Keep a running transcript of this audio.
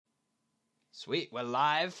Sweet, we're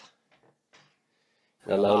live.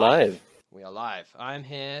 We are Hello, live. live. We are live. I'm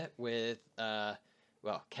here with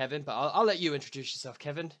Kevin, but I'll let you introduce yourself,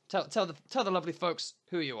 Kevin. Tell the lovely folks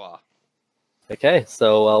who you are. Okay,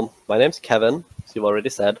 so my name's Kevin, as you've already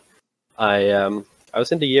said. I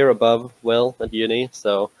was in the year above Will at uni,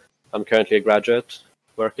 so I'm currently a graduate,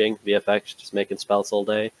 working VFX, just making spells all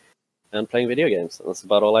day, and playing video games. And that's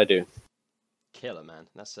about all I do. Killer, man.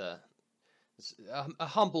 That's a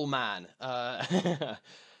humble man. I've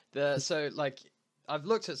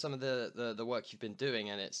looked at some of the work you've been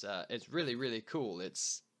doing, and it's really really cool.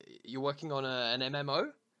 You're working on an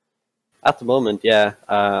MMO. At the moment, yeah,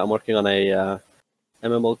 I'm working on a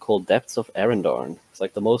MMO called Depths of Erendorn. It's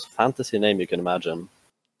like the most fantasy name you can imagine.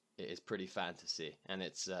 It is pretty fantasy, and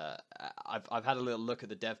I've had a little look at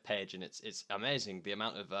the dev page, and it's amazing the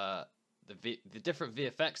amount of the different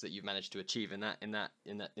VFX that you've managed to achieve in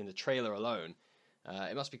the trailer alone.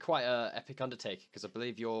 It must be quite a epic undertaking, because I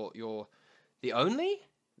believe you're the only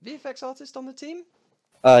VFX artist on the team.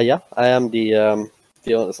 Yeah, I am the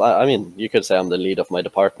honest. I mean, you could say I'm the lead of my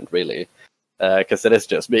department, really, because it is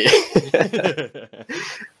just me.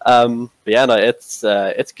 But yeah, no,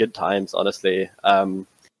 it's good times, honestly.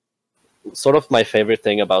 Sort of my favorite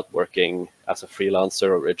thing about working as a freelancer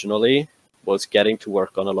originally was getting to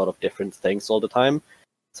work on a lot of different things all the time.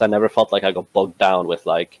 So I never felt like I got bogged down with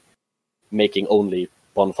like making only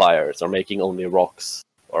bonfires or making only rocks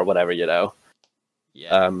or whatever, you know.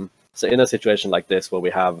 Yeah. So in a situation like this where we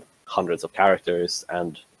have hundreds of characters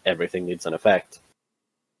and everything needs an effect,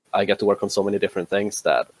 I get to work on so many different things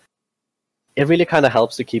that it really kind of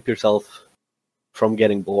helps to keep yourself from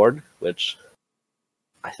getting bored, which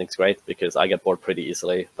I think is great because I get bored pretty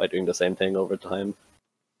easily by doing the same thing over time.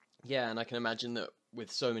 Yeah, and I can imagine that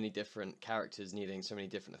with so many different characters needing so many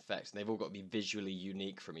different effects, and they've all got to be visually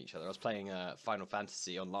unique from each other. I was playing Final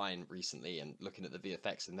Fantasy Online recently and looking at the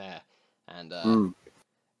VFX in there, and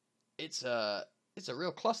it's a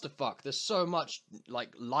real clusterfuck. There's so much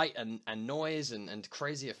like light and noise and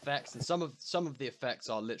crazy effects, and some of the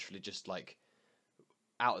effects are literally just like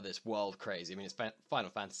out of this world crazy. I mean, it's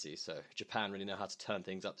Final Fantasy, so Japan really know how to turn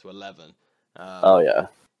things up to 11. Oh yeah.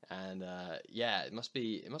 And yeah, it must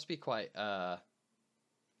be quite it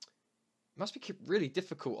must be really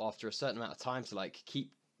difficult after a certain amount of time to like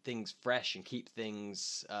keep things fresh and keep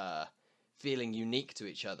things feeling unique to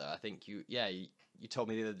each other. I think you told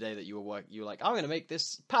me the other day that you were like, I'm gonna make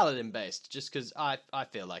this paladin based just because I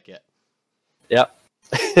feel like it. Yeah.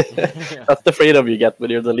 That's the freedom you get when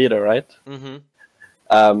you're the leader, right? Mm-hmm.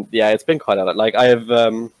 Yeah, it's been quite a lot. Like I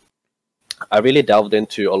really delved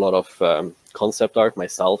into a lot of concept art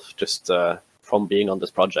myself, just from being on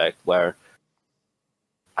this project, where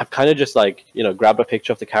I've kind of just like grabbed a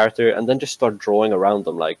picture of the character and then just start drawing around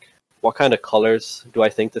them. Like, what kind of colors do I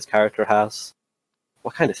think this character has?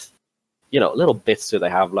 What kind of little bits do they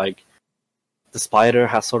have? Like, the spider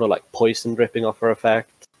has sort of like poison dripping off her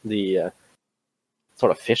effect. The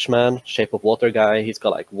sort of fishman, shape of water guy, he's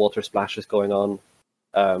got like water splashes going on.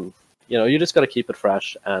 You just got to keep it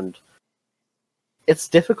fresh, and it's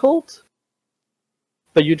difficult,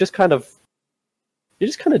 but you just kind of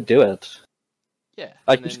do it. Yeah.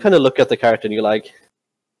 Like, you just kind of look at the character and you're like,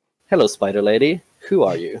 "Hello, Spider Lady. Who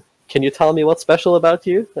are you? Can you tell me what's special about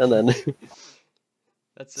you?" And then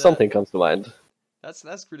something comes to mind.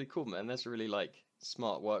 That's really cool, man. That's really like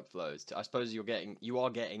smart workflows. I suppose you are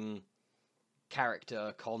getting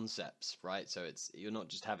character concepts, right? So you're not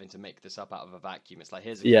just having to make this up out of a vacuum. It's like,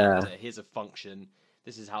 here's a character, here's a function,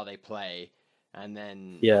 this is how they play, and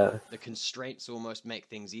then the constraints almost make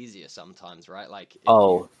things easier sometimes, right? Like,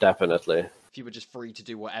 definitely. If you were just free to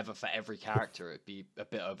do whatever for every character, it'd be a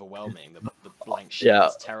bit overwhelming. The blank sheet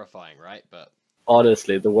is terrifying, right? But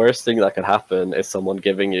honestly, the worst thing that could happen is someone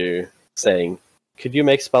giving you saying, "Could you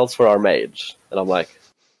make spells for our mage?" And I'm like,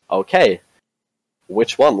 "Okay,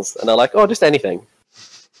 which ones?" And they're like, "Oh, just anything."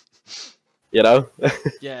 Yeah. But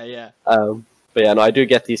yeah, no, I do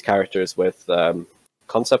get these characters with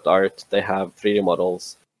concept art. They have 3D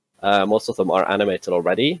models. Most of them are animated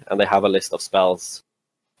already, and they have a list of spells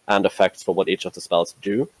and effects for what each of the spells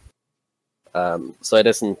do. So it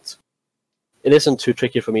isn't too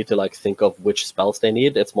tricky for me to like think of which spells they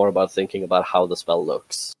need. It's more about thinking about how the spell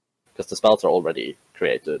looks, because the spells are already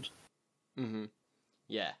created. Mm-hmm.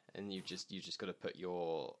 Yeah, and you just got to put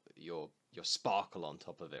your sparkle on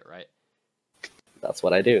top of it, right? That's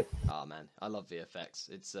what I do. Oh man, I love VFX.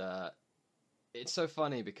 It's so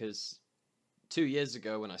funny because 2 years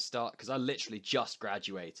ago when because I literally just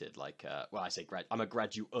graduated. Like, well, I say I'm a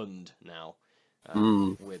graduand now.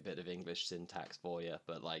 Weird bit of English syntax for you,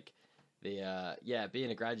 but like, being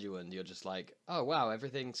a graduate, you're just like, oh wow,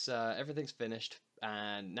 everything's finished,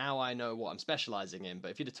 and now I know what I'm specializing in.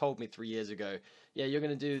 But if you'd have told me 3 years ago, yeah, you're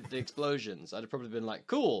gonna do the explosions, I'd have probably been like,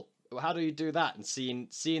 cool. Well, how do you do that? And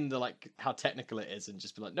seeing the like how technical it is, and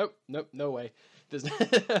just be like, nope, nope, no way. There's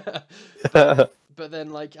but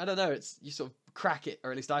then like I don't know, it's you sort of crack it,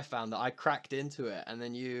 or at least I found that I cracked into it, and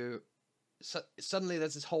then suddenly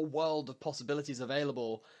there's this whole world of possibilities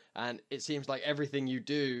available, and it seems like everything you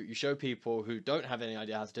do, you show people who don't have any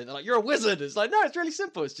idea how to do it. They're like, "You're a wizard." It's like, no, it's really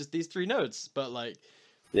simple. It's just these 3 nodes. But like,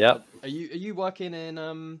 Yeah. Are you working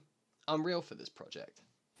in Unreal for this project?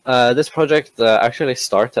 This project actually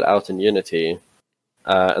started out in Unity,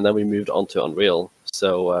 and then we moved on to Unreal.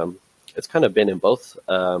 So it's kind of been in both,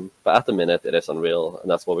 but at the minute it is Unreal, and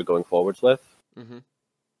that's what we're going forwards with. Mm-hmm.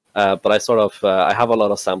 But I have a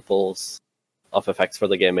lot of samples of effects for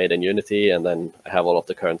the game made in Unity, and then I have all of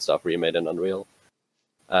the current stuff remade in Unreal.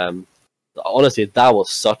 Honestly, that was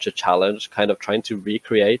such a challenge, kind of trying to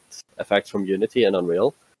recreate effects from Unity in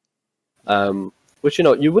Unreal. Which,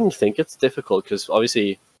 you wouldn't think it's difficult, because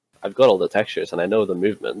obviously I've got all the textures and I know the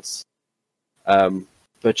movements.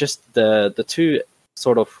 But just the two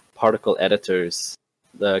sort of particle editors,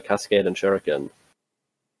 the Cascade and Shuriken,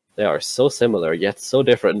 they are so similar yet so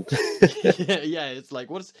different. Yeah, it's like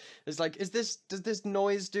does this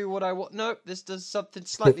noise do what I want? Nope, this does something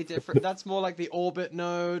slightly different. That's more like the orbit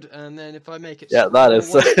node, and then if I make it, yeah, that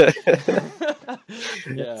is.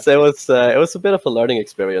 Yeah. So it was a bit of a learning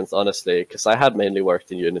experience, honestly, because I had mainly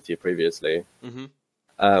worked in Unity previously.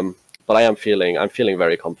 Mm-hmm. But I'm feeling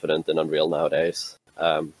very confident in Unreal nowadays.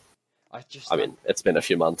 I mean, it's been a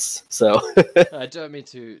few months, so. I don't mean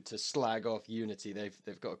to slag off Unity.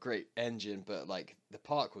 They've got a great engine, but like the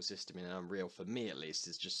particle system in Unreal, for me at least,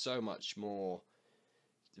 is just so much more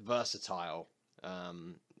versatile.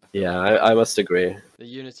 Yeah, I must agree. The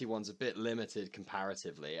Unity one's a bit limited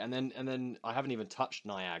comparatively, and then I haven't even touched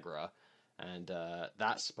Niagara, and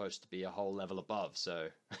that's supposed to be a whole level above. So.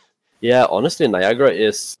 Yeah, honestly, Niagara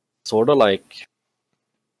is sort of like.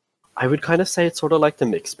 I would kind of say it's sort of like the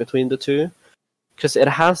mix between the two, because it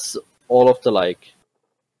has all of the like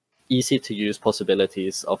easy to use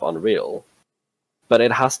possibilities of Unreal, but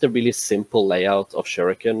it has the really simple layout of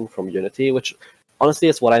Shuriken from Unity, which honestly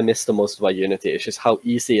is what I miss the most about Unity. It's just how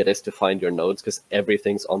easy it is to find your nodes, because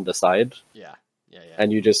everything's on the side. Yeah.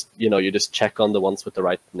 And you just check on the ones with the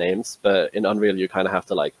right names, but in Unreal you kind of have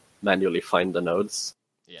to like manually find the nodes.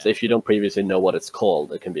 Yeah. So if you don't previously know what it's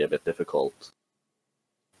called, it can be a bit difficult.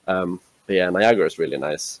 But yeah, Niagara is really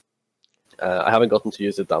nice. I haven't gotten to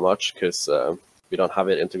use it that much because we don't have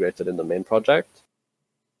it integrated in the main project,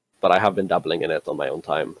 but I have been dabbling in it on my own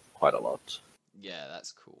time quite a lot. Yeah,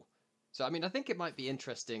 that's cool. So, I mean, I think it might be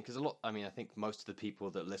interesting because I think most of the people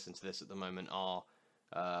that listen to this at the moment are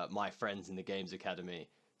my friends in the Games Academy.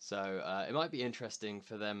 So it might be interesting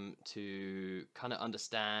for them to kind of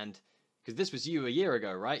understand, because this was you a year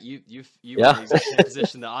ago, right? You were in the exact same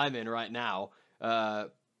position that I'm in right now.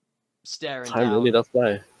 Staring Time down. really does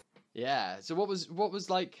fly. Yeah. So what was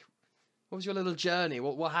your little journey?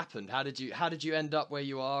 What happened? How did you end up where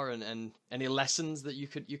you are, and any lessons that you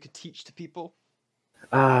could teach to people?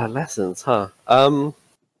 Lessons, huh?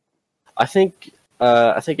 I think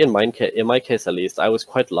in my case at least, I was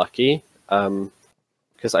quite lucky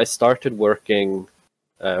because I started working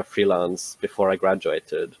freelance before I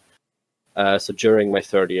graduated. So during my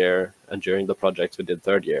third year and during the projects we did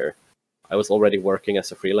third year, I was already working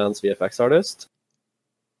as a freelance VFX artist.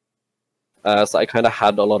 So I kind of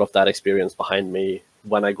had a lot of that experience behind me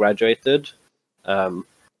when I graduated. So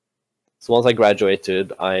once I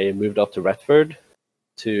graduated, I moved up to Retford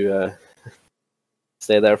to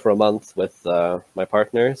stay there for a month with my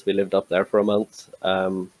partners. We lived up there for a month,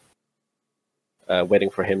 waiting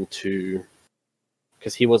for him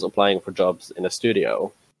because he was applying for jobs in a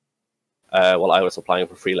studio while I was applying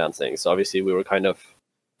for freelancing. So obviously we were kind of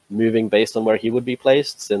moving based on where he would be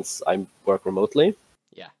placed, since I work remotely.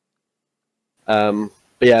 Yeah. But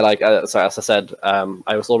yeah, so as I said,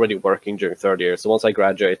 I was already working during third year. So once I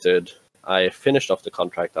graduated, I finished off the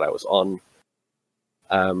contract that I was on.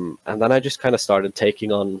 And then I just kind of started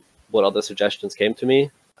taking on what other suggestions came to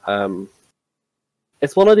me.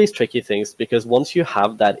 It's one of these tricky things, because once you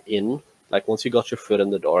have that once you got your foot in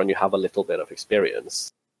the door and you have a little bit of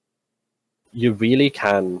experience, you really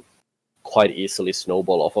can quite easily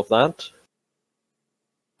snowball off of that.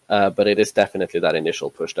 But it is definitely that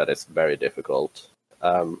initial push that is very difficult.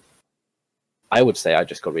 I would say I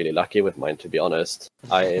just got really lucky with mine, to be honest.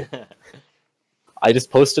 I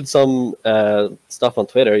just posted some stuff on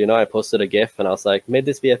Twitter. I posted a GIF and I was like, made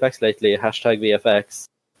this VFX lately, #VFX.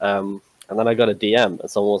 And And then I got a DM, and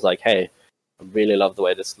someone was like, "Hey, I really love the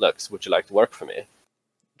way this looks. Would you like to work for me?"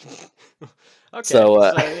 Okay, So,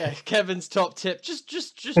 so yeah, Kevin's top tip: just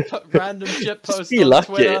put random shit just posts be on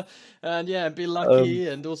lucky. Twitter, and yeah, be lucky,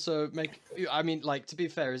 and also make. I mean, like, to be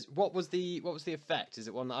fair, what was the effect? Is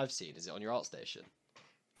it one that I've seen? Is it on your ArtStation?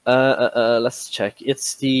 Let's check.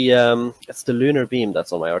 It's the lunar beam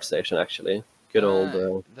that's on my ArtStation, actually. Good old.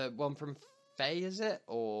 The one from Faye, is it,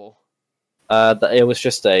 or? It was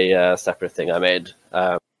just a separate thing I made.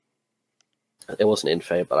 It wasn't in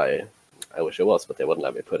Faye, but I wish it was, but they wouldn't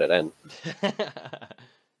let me put it in.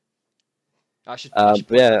 I should point out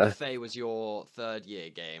yeah. that Faye was your third year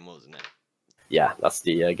game, wasn't it? Yeah, that's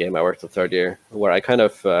the game I worked the third year, where I kind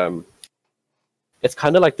of it's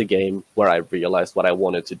kind of like the game where I realized what I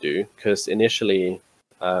wanted to do, because initially,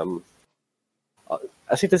 I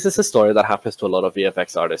think this is a story that happens to a lot of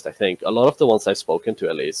VFX artists. I think a lot of the ones I've spoken to,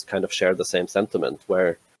 at least, kind of share the same sentiment,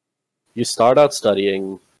 where you start out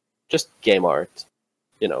studying just game art,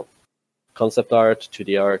 concept art,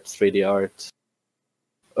 2D art, 3D art,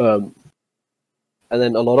 and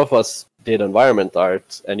then a lot of us did environment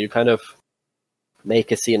art, and you kind of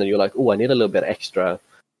make a scene and you're like, oh, I need a little bit extra.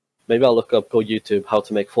 Maybe I'll go YouTube how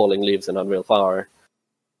to make falling leaves in Unreal Flower.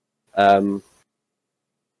 And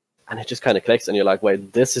it just kind of clicks, and you're like,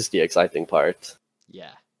 wait, this is the exciting part.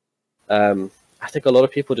 Yeah. I think a lot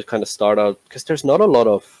of people just kind of start out, because there's not a lot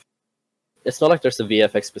of... It's not like there's a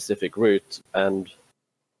VFX specific route, and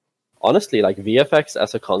honestly, like, VFX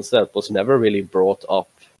as a concept was never really brought up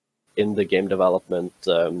in the game development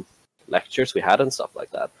lectures we had and stuff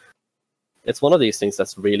like that. It's one of these things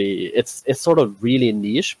that's really... It's sort of really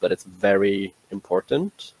niche, but it's very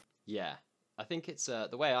important. Yeah. I think it's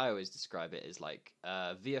the way I always describe it is like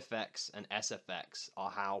VFX and SFX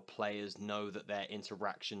are how players know that their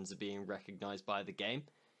interactions are being recognized by the game.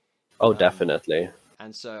 Oh, definitely.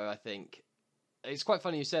 And so I think it's quite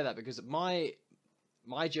funny you say that, because my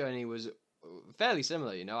journey was fairly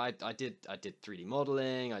similar. I did 3D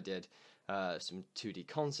modeling, I did some 2D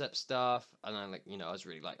concept stuff, and I I was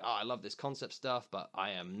really like, oh, I love this concept stuff, but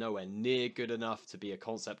I am nowhere near good enough to be a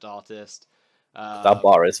concept artist. That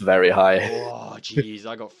bar is very high. Oh, jeez,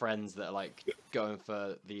 I got friends that are like going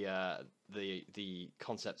for the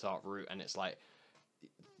concept art route, and it's like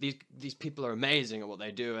these people are amazing at what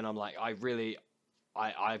they do, and I'm like, I've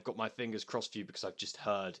got my fingers crossed for you, because I've just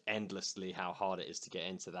heard endlessly how hard it is to get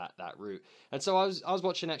into that route. And so I was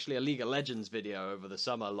watching actually a League of Legends video over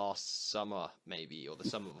the last summer maybe, or the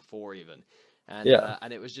summer before even, and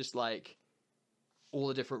and it was just like all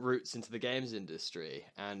the different routes into the games industry,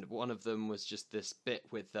 and one of them was just this bit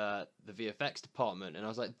with the VFX department, and I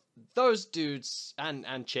was like, those dudes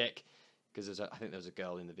and chick, because I think there was a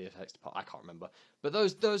girl in the VFX department, I can't remember, but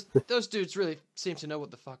those dudes really seem to know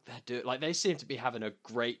what the fuck they're doing. Like, they seem to be having a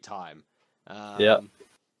great time. And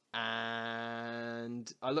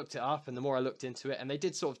I looked it up, and the more I looked into it, and they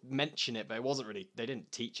did sort of mention it, but it wasn't really, they didn't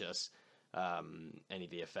teach us any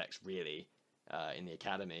VFX really in the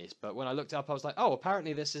academies. But when I looked it up, I was like, oh,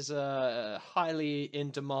 apparently this is a highly in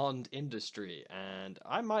demand industry, and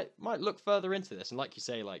I might look further into this. And like you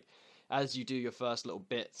say, like, as you do your first little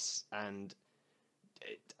bits, and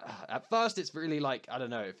at first it's really like, I don't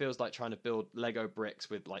know, it feels like trying to build Lego bricks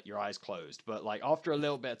with like your eyes closed, but like after a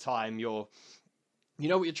little bit of time, you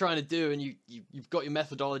know what you're trying to do, and you've got your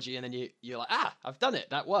methodology, and then you're like, I've done it,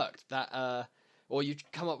 that worked, or you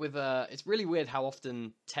come up with it's really weird how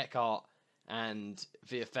often tech art and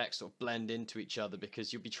VFX sort of blend into each other,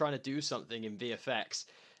 because you'll be trying to do something in VFX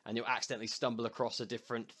and you'll accidentally stumble across a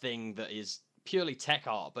different thing that is purely tech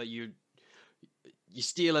art, but you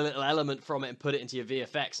steal a little element from it and put it into your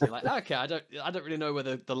VFX, and you're like, okay, I don't really know where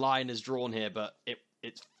the line is drawn here, but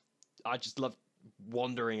it's I just love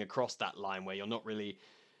wandering across that line where you're not really,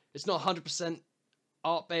 it's not 100%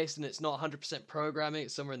 art based and it's not 100% programming,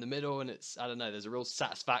 it's somewhere in the middle, and it's, I don't know, there's a real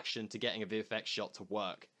satisfaction to getting a VFX shot to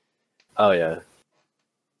work. Oh yeah,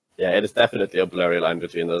 it is definitely a blurry line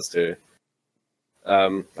between those two.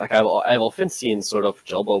 Like I've often seen sort of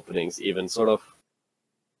job openings even sort of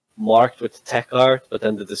marked with tech art, but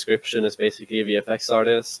then the description is basically a VFX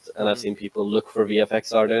artist, and I've seen people look for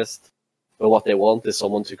VFX artists, but what they want is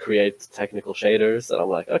someone to create technical shaders, and I'm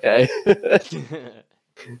like, okay.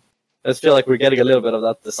 I just feel like we're getting a little bit of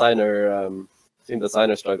that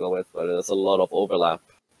designer struggle with, but there's a lot of overlap,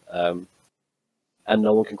 and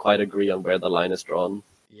no one can quite agree on where the line is drawn.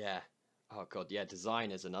 Yeah. Oh god, yeah.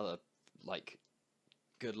 Design is another, like,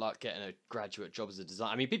 good luck getting a graduate job as a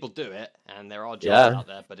designer. I mean, people do it, and there are jobs out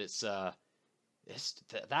there, but it's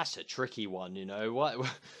That's a tricky one, you know. What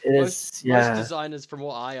It most is, most yeah, designers, from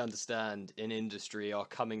what I understand in industry, are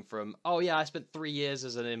coming from, oh yeah, I spent 3 years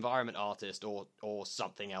as an environment artist or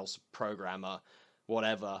something else, programmer,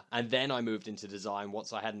 whatever, and then I moved into design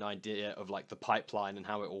once I had an idea of like the pipeline and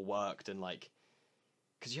how it all worked, and like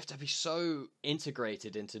because you have to be so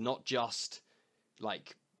integrated into not just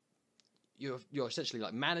like you're essentially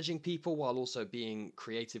like managing people while also being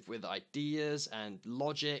creative with ideas and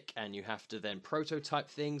logic, and you have to then prototype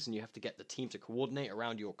things, and you have to get the team to coordinate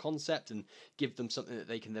around your concept and give them something that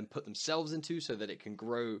they can then put themselves into so that it can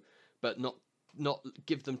grow, but not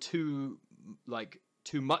give them too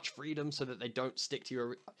much freedom so that they don't stick to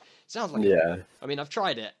your. It sounds like yeah, I mean, I've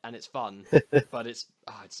tried it and it's fun, but it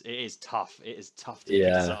is tough. It is tough to do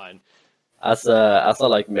yeah. design. As a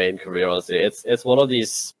like main career, honestly, it's one of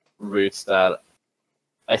these routes that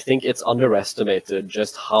I think it's underestimated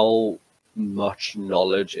just how much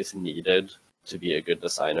knowledge is needed to be a good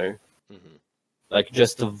designer. Hmm. Like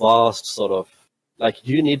just the vast sort of like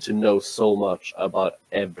you need to know so much about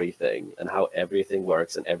everything and how everything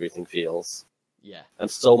works and everything feels. Yeah. And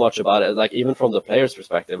so much about it. Like even from the player's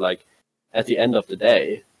perspective, like at the end of the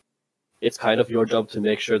day, it's kind of your job to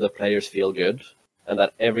make sure the players feel good and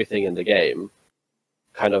that everything in the game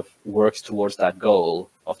kind of works towards that goal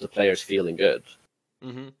of the players feeling good.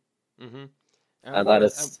 Hmm. Hmm. And that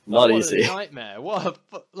is not What a easy. nightmare!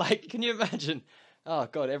 Like, can you imagine? Oh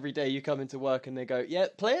god, every day you come into work and they go, "Yeah,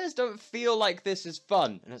 players don't feel like this is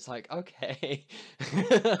fun," and it's like, okay.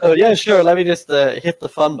 Oh yeah, sure. Let me just hit the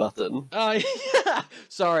fun button. Oh yeah.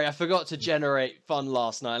 Sorry, I forgot to generate fun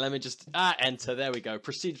last night. Let me just enter. There we go.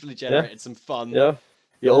 Procedurally Yeah, generated some fun. yeah.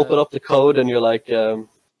 You open up the code and you're like,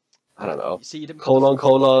 I don't know, You see, you didn't put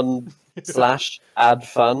colon slash add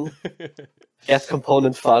fun, get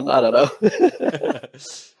component fun. I don't know.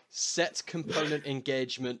 set component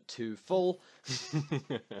engagement to full.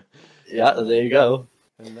 Yeah, there you go.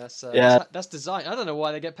 And Yeah, that's design. I don't know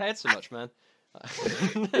why they get paid so much, man.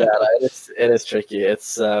 yeah, no, it is tricky.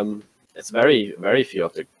 It's very few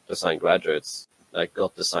of the design graduates like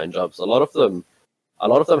got design jobs. A lot of them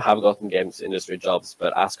have gotten games industry jobs,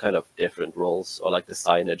 but as kind of different roles or like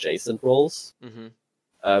design adjacent roles. Hmm.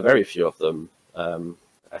 Very few of them,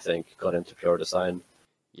 I think, got into pure design.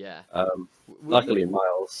 Yeah. Were you? Luckily,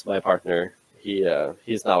 Miles, my partner,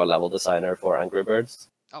 he's now a level designer for Angry Birds,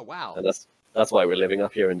 Oh wow, and that's why we're living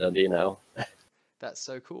up here in Dundee now. that's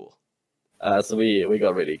so cool. So we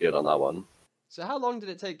got really good on that one. So how long did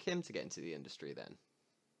it take him to get into the industry then?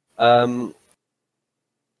 Um,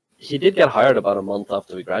 he did get hired about a month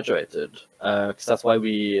after we graduated, because that's why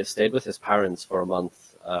we stayed with his parents for a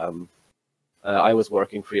month. I was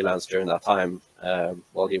working freelance during that time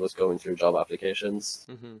while he was going through job applications.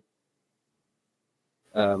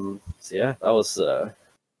 Hmm. So yeah, that was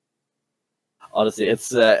honestly,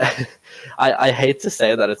 it's I hate to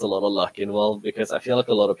say that it's a lot of luck involved because I feel like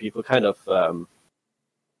a lot of people kind of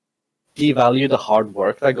devalue the hard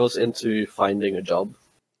work that goes into finding a job,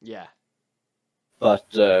 Yeah. but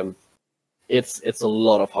it's a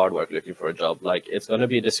lot of hard work looking for a job. Like it's going to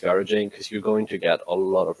be discouraging because you're going to get a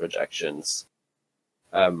lot of rejections.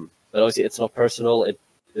 But obviously, it's not personal.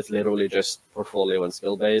 It's literally just portfolio and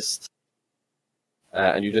skill based.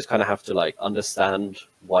 And you just kind of have to like understand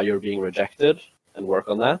why you're being rejected and work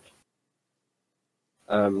on that.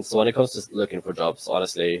 So when it comes to looking for jobs,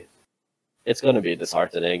 honestly, it's going to be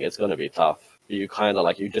disheartening. It's going to be tough. You kind of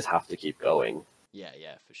like you just have to keep going. Yeah,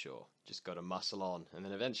 for sure. Just got to muscle on, and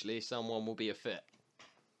then eventually someone will be a fit.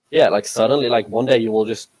 Yeah, like suddenly, like one day you will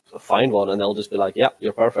just find one, and they'll just be like, "Yeah,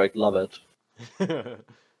 you're perfect. Love it."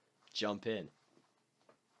 Jump in.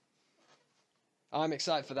 I'm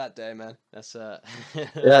excited for that day, man. That's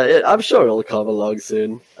Yeah, I'm sure it'll come along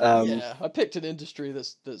soon. yeah, I picked an industry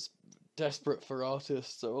that's desperate for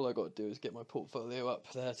artists, so all I got to do is get my portfolio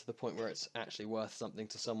up there to the point where it's actually worth something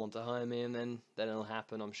to someone to hire me, and then it'll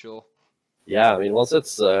happen, I'm sure. Yeah, I mean, once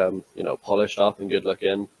it's polished up and good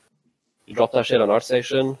looking, you drop that shit on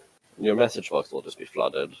ArtStation, and your message box will just be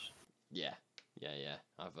flooded. Yeah.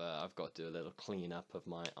 I've got to do a little clean up of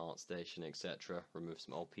my ArtStation, etc. Remove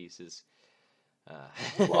some old pieces.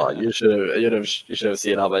 Well, you should have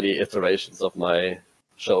seen how many iterations of my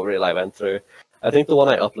show reel I went through. I think the one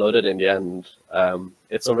I uploaded in the end,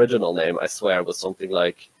 its original name, I swear, was something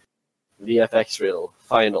like VFX Reel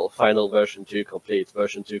Final version 2 complete,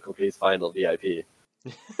 version 2 complete, final VIP.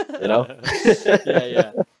 You know?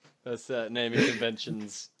 Yeah. That's naming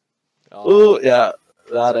conventions. Oh yeah,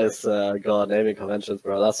 that is God, naming conventions,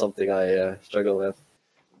 bro. That's something I struggle with.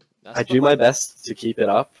 I do my best to keep it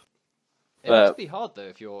up, It must be hard though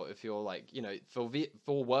if you're like, you know, for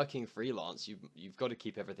working freelance, you've got to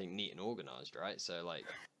keep everything neat and organized, right? So like,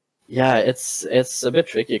 yeah, it's a bit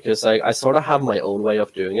tricky because I sort of have my own way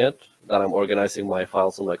of doing it that I'm organizing my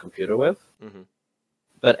files on my computer with. mhm.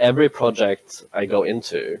 But every project I go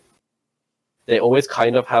into, they always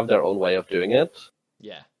kind of have their own way of doing it.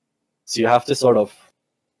 Yeah, So you have to sort of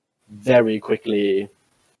very quickly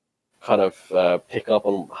kind of pick up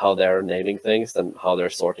on how they're naming things and how they're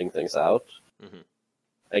sorting things out, mhm.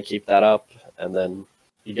 and keep that up. And then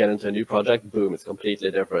you get into a new project, boom, it's completely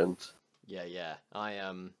different. Yeah.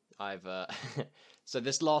 I've so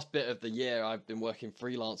this last bit of the year, I've been working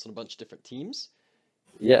freelance on a bunch of different teams,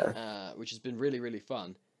 Yeah. which has been really, really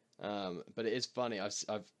fun. But it is funny.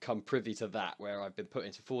 I've come privy to that where I've been put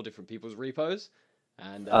into 4 different people's repos,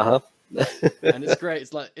 and Uh-huh. and it's great.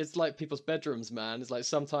 It's like people's bedrooms, man. It's like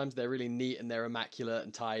sometimes they're really neat and they're immaculate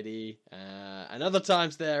and tidy, and other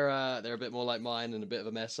times they're a bit more like mine and a bit of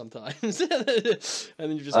a mess sometimes. And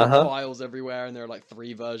then you've just got Uh-huh. files everywhere, and there are like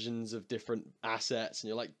 3 versions of different assets, and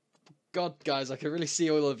you're like, God, guys, I can really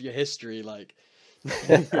see all of your history. Like,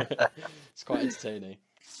 it's quite entertaining.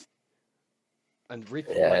 And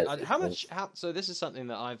Yeah, so this is something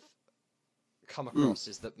that I've come Mm. across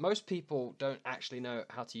is that most people don't actually know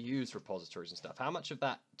how to use repositories and stuff. How much of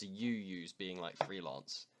that do you use being like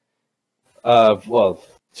freelance? Well,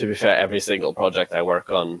 to be fair, every single project I work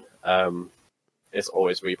on is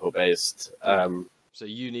always repo based. So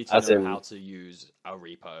you need to As know in- how to use a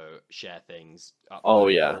repo, share things, upload, Oh,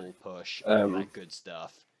 yeah. pull, push, all Um, that good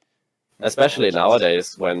stuff. Especially Methodologies.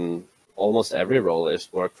 nowadays when almost every role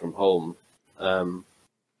is work from home.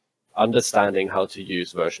 Understanding how to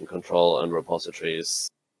use version control and repositories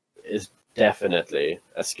is definitely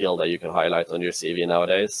a skill that you can highlight on your CV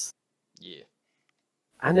nowadays. Yeah.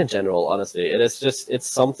 And in general, honestly, it's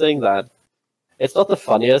something that it's not the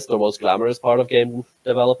funniest or most glamorous part of game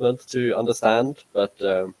development to understand, but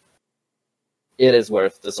it is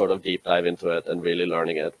worth the sort of deep dive into it and really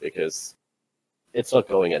learning it because it's not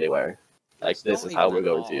going anywhere. Like, It's this not is how even we're that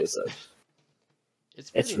going to hard. use it.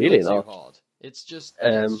 It's It's really, really not not. too hard. It's just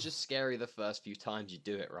Um, scary the first few times you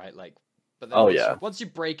do it, right? Like, but then Oh, once, yeah. once you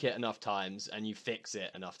break it enough times and you fix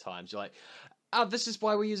it enough times, you're like, oh, this is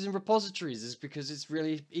why we're using repositories, is because it's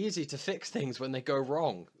really easy to fix things when they go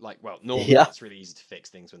wrong. Like, well, normally Yeah. it's really easy to fix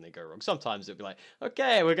things when they go wrong. Sometimes it'll be like,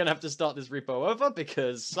 okay, we're gonna have to start this repo over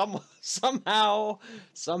because somehow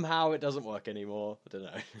it doesn't work anymore. I don't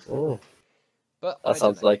know. Oh, But I that don't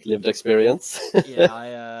sounds know. like lived experience. Yeah,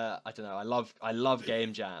 I don't know. I love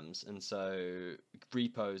game jams, and so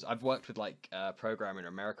repos. I've worked with like programmer in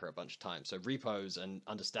America a bunch of times, so repos and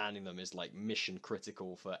understanding them is like mission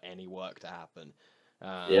critical for any work to happen.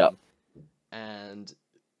 Yeah. And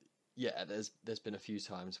yeah, there's been a few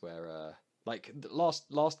times where like the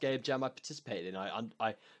last game jam I participated in,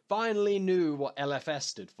 I finally knew what LFS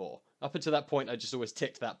stood for. Up until that point, I just always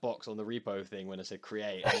ticked that box on the repo thing when I said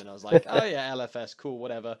create, and then I was like, oh yeah, LFS, cool,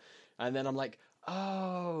 whatever. And then I'm like,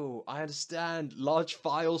 oh, I understand, large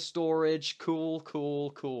file storage, cool,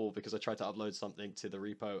 because I tried to upload something to the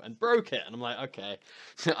repo and broke it, and I'm like, okay,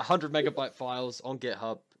 100 megabyte files on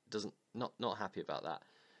GitHub doesn't not happy about that.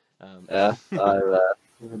 Yeah,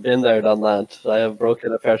 I've been there, done that. I have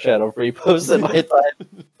broken a fair share of repos in my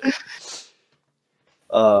time.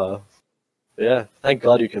 Yeah, thank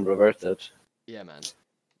God you can revert it. Yeah, man.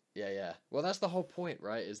 Yeah. Well, that's the whole point,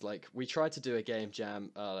 right? Is like we tried to do a game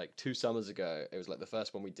jam like 2 summers ago. It was like the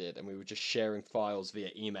first one we did, and we were just sharing files via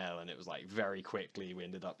email, and it was like very quickly we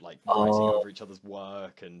ended up like writing Oh. over each other's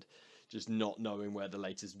work and just not knowing where the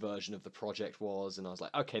latest version of the project was. And I was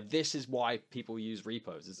like, okay, this is why people use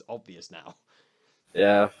repos. It's obvious now.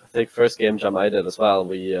 Yeah, I think first game jam I did as well.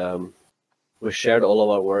 We shared all of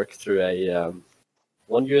our work through a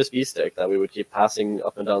one USB stick that we would keep passing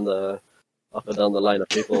up and down the line of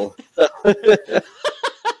people.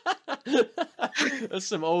 That's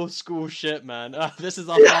some old school shit, man. This is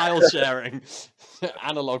our file sharing,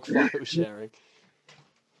 analog file sharing.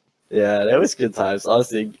 Yeah, it was good times.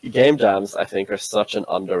 Honestly, game jams I think are such an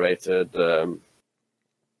underrated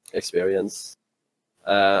experience.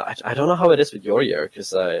 I don't know how it is with your year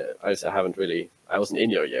because I wasn't in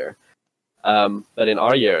your year. But in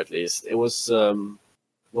our year at least, it was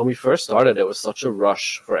when we first started. It was such a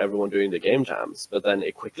rush for everyone doing the game jams, but then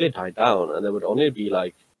it quickly died down, and there would only be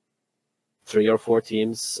like 3 or 4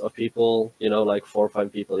 teams of people, like 4 or 5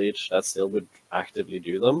 people each that still would actively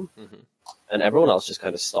do them, and everyone else just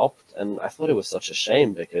kind of stopped. And I thought it was such a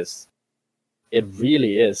shame because it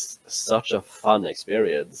really is such a fun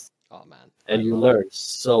experience. Oh man, and you learn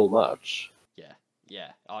so much.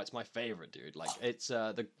 Yeah, oh, it's my favorite, dude. Like, it's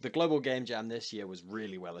the Global Game Jam this year was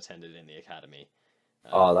really well attended in the Academy.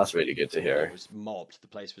 Oh, that's really good to It hear. was mobbed. The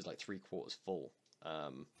place was like 3/4 full.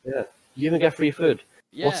 Yeah, you even get free food.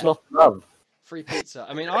 Yeah, What's not to love? free pizza.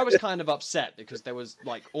 I mean, I was kind of upset because there was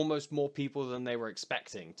like almost more people than they were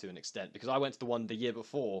expecting to an extent. Because I went to the one the year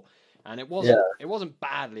before, and it wasn't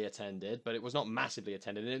badly attended, but it was not massively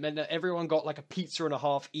attended. And it meant that everyone got like a pizza and a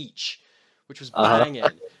half each, which was banging.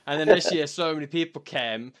 And then this year, so many people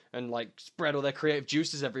came and like spread all their creative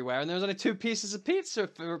juices everywhere, and there was only 2 pieces of pizza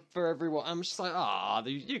for everyone. I'm just like,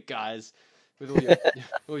 you guys, with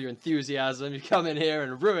all your enthusiasm, you come in here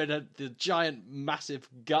and ruin the giant, massive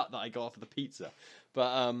gut that I got off of the pizza.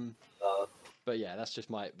 But yeah, that's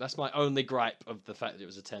my only gripe of the fact that it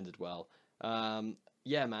was attended well.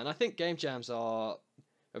 Yeah, man, I think game jams are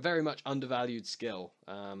a very much undervalued skill.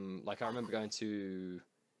 Like I remember going to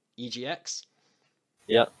EGX.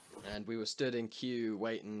 Yeah. And we were stood in queue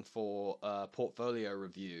waiting for a portfolio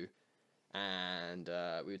review, and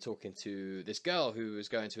we were talking to this girl who was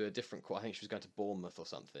going to a different court. I think she was going to Bournemouth or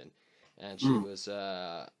something, and she was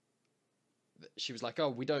like, "Oh,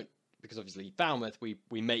 we don't," because obviously Falmouth, we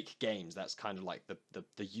make games. That's kind of like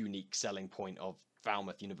the unique selling point of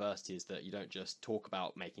Falmouth University, is that you don't just talk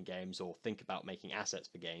about making games or think about making assets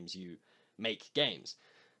for games. You make games.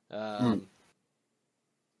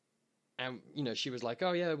 And she was like,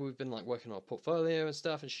 "Oh yeah, we've been like working on our portfolio and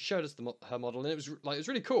stuff," and she showed us her model, and it was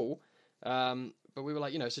really cool. But we were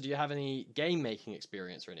like, so do you have any game making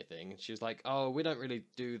experience or anything? And she was like, "Oh, we don't really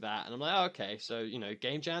do that." And I'm like, "Oh, okay, so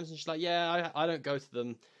game jams?" And she's like, "Yeah, I don't go to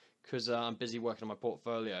them because I'm busy working on my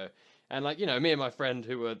portfolio." And like me and my friend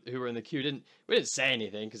who were in the queue didn't say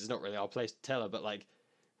anything because it's not really our place to tell her, but like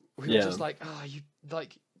we were just like, "Oh, you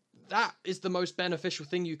like that is the most beneficial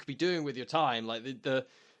thing you could be doing with your time, like the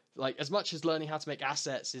like as much as learning how to make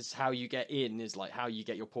assets is how you get in, is like how you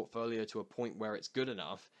get your portfolio to a point where it's good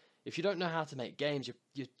enough. If you don't know how to make games,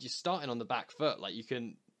 you're starting on the back foot. Like you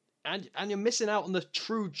can, and you're missing out on the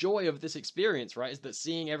true joy of this experience, right? Is that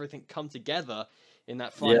seeing everything come together in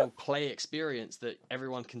that final play experience that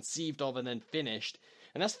everyone conceived of and then finished.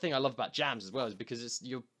 And that's the thing I love about jams as well, is because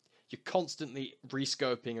you're constantly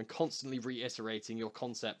rescoping and constantly reiterating your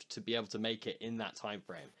concept to be able to make it in that time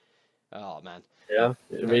frame. Oh man. Yeah,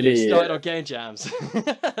 it really started on game jams.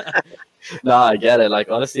 No, I get it. Like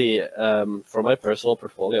honestly, for my personal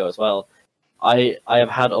portfolio as well, I have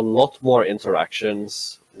had a lot more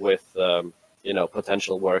interactions with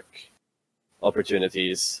potential work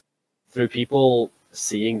opportunities through people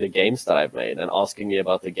seeing the games that I've made and asking me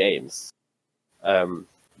about the games,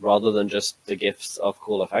 rather than just the gifts of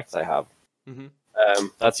cool effects I have. Mm-hmm.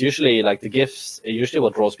 That's usually like the gifts. Usually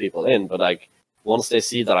what draws people in, but like once they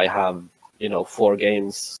see that I have 4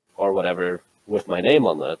 games or whatever with my name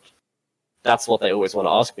on it, that's what they always want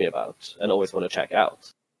to ask me about and always want to check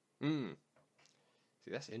out. See,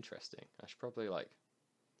 that's interesting. I should probably like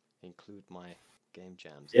include my game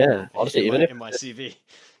jams. Yeah, honestly, in my CV,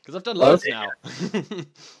 because I've done loads now.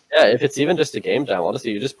 Yeah, if it's even just a game jam, honestly,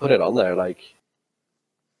 you just put it on there. Like,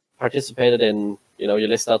 participated in, you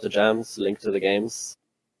list out the jams, link to the games.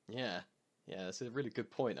 Yeah, that's a really good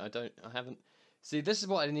point. I haven't. See, this is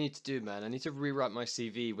what I need to do, man. I need to rewrite my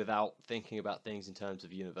CV without thinking about things in terms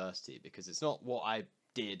of university, because it's not what I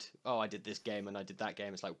did. Oh, I did this game and I did that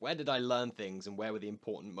game. It's like, where did I learn things and where were the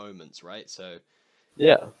important moments, right? So,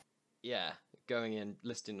 yeah, going in,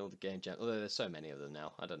 listing all the game jams. Although there's so many of them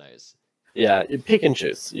now, I don't know. Yeah, you pick and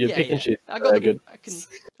choose. And choose. I got good. I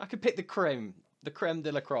can pick the creme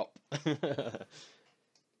de la crop.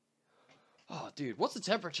 Oh, dude, what's the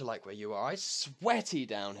temperature like where you are? It's sweaty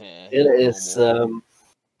down here. It is. God,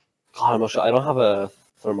 I'm not sure. I don't have a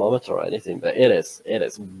thermometer or anything, but it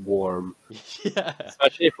is warm. Yeah.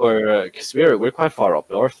 Especially for because we're quite far up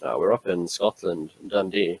north now. We're up in Scotland,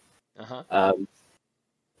 Dundee. And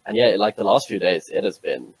yeah, like the last few days, it has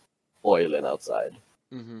been boiling outside.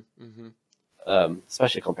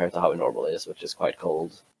 Especially compared to how it normally is, which is quite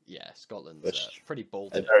cold. Yeah, Scotland's pretty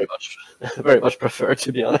Baltic. I very much prefer,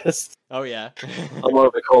 to be honest. Oh yeah. I'm more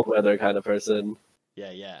of a cold weather kind of person.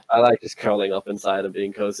 Yeah. I like just curling up inside and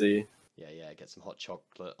being cozy. Yeah. Get some hot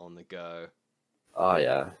chocolate on the go. Oh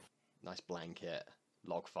yeah. Nice blanket,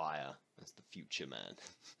 log fire. That's the future, man.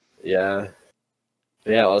 Yeah.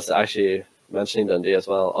 But yeah, I was actually mentioning Dundee as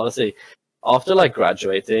well. Honestly, after like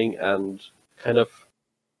graduating and kind of,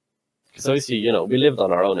 because obviously we lived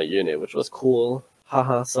on our own at uni, which was cool.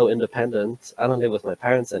 Haha, so independent. I don't live with my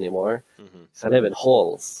parents anymore. So I live in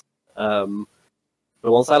halls. But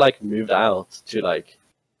once I like moved out to like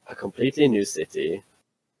a completely new city,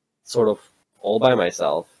 sort of all by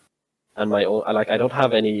myself, and my own, I don't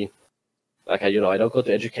have any Like I don't go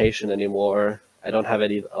to education anymore. I don't have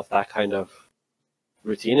any of that kind of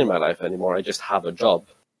routine in my life anymore. I just have a job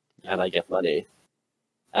Yeah. and I get money,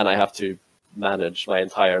 and I have to manage my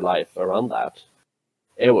entire life around that.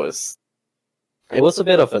 It was a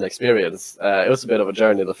bit of an experience. It was a bit of a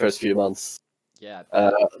journey the first few months. Yeah.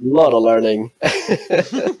 A lot of learning.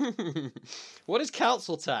 What is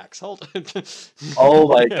council tax? Hold on. Oh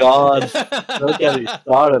my god! Don't get me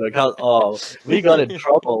started on Oh, we got in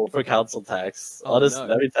trouble for council tax. Oh, Honestly, no.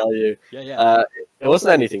 let me tell you, Yeah. it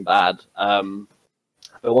wasn't anything bad.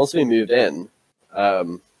 But once we moved in,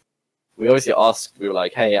 we obviously asked. We were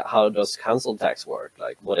like, "Hey, how does council tax work?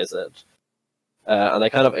 Like, what is it?" And I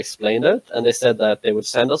kind of explained it, and they said that they would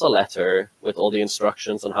send us a letter with all the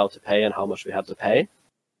instructions on how to pay and how much we had to pay.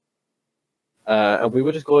 And we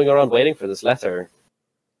were just going around waiting for this letter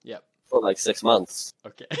Yep. for like 6 months.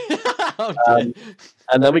 Okay. Okay.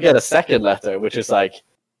 And then we get a second letter, which is like,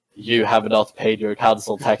 you have not paid your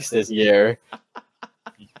council tax this year.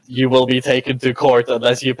 You will be taken to court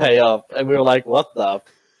unless you pay up. And we were like, what the?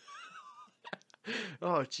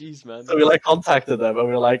 Oh, jeez, man. So we like contacted them and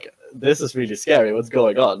we were like, this is really scary. What's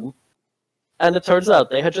going on? And it turns out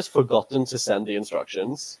they had just forgotten to send the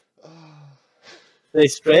instructions. They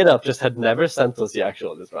straight up just had never sent us the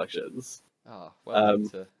actual instructions. Oh, welcome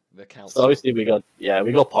to the council. So obviously we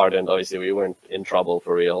got pardoned. Obviously we weren't in trouble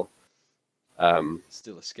for real.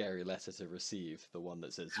 Still a scary letter to receive, the one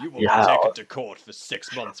that says you will Yeah. be taken to court for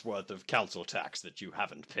 6 months worth of council tax that you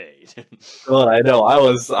haven't paid. God, I know. I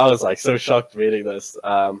was like so shocked reading this.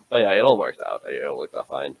 But yeah, it all worked out. It all worked out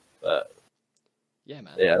fine. But Yeah,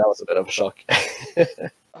 man. yeah, that was a bit of a shock.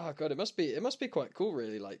 Oh god, it must be quite cool,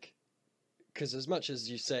 really. Like, because as much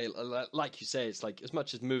as you say, like you say, it's like as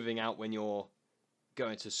much as moving out when you're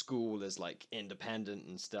going to school is like independent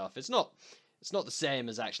and stuff. It's not the same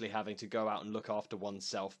as actually having to go out and look after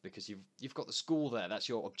oneself, because you've got the school there. That's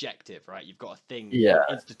your objective, right? You've got a thing, Yeah.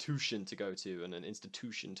 an institution to go to, and an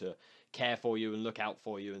institution to care for you and look out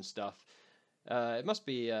for you and stuff. It must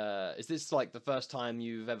be. Is this like the first time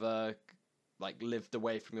you've ever like lived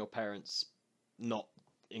away from your parents, not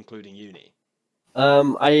including uni?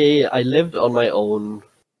 I lived on my own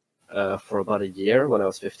for about a year when I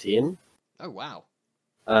was 15. Oh wow.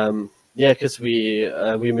 Yeah, because we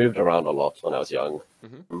moved around a lot when I was young.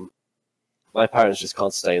 Mhm. My parents just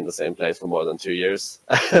can't stay in the same place for more than 2 years,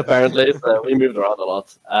 apparently. So we moved around a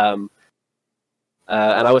lot.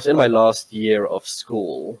 And I was in my last year of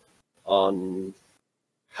school on,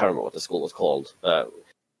 I can't remember what the school was called, but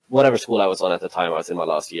whatever school I was on at the time, I was in my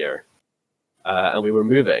last year. And we were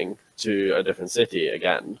moving to a different city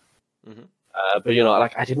again. Mhm. But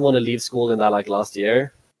like I didn't want to leave school in that like last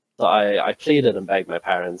year, so I pleaded and begged my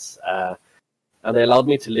parents, and they allowed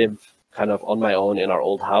me to live kind of on my own in our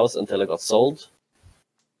old house until it got sold.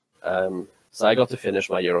 So I got to finish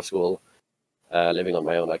my year of school, living on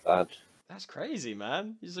my own like that. That's crazy,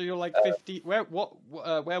 man. So you're like 50. Where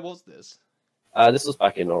was this? This was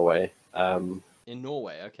back in Norway. In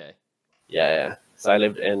Norway. Okay. Yeah. So I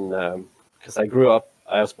lived in because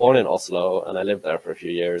I was born in Oslo and I lived there for a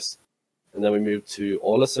few years, and then we moved to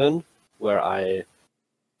Ålesund, where I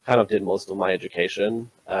kind of did most of my education,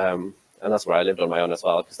 and that's where I lived on my own as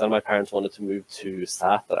well. Because then my parents wanted to move to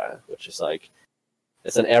Sætre, which is like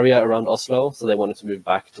it's an area around Oslo, so they wanted to move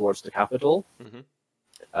back towards the capital. Mhm.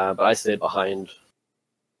 But I stayed behind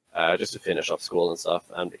just to finish up school and stuff,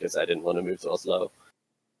 and because I didn't want to move to Oslo.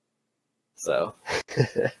 So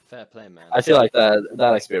Fair play, man. I feel like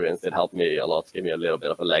that experience did help me a lot, give me a little bit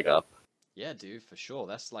of a leg up. Yeah, dude, for sure.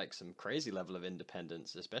 That's like some crazy level of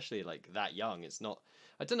independence, especially like that young. It's not.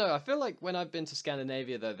 I don't know. I feel like when I've been to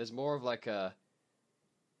Scandinavia, though, there's more of like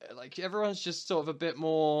everyone's just sort of a bit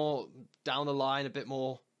more down the line, a bit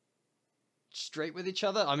more straight with each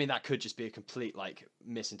other. I mean, that could just be a complete like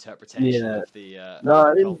misinterpretation Yeah. of the No,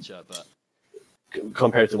 I mean- culture, but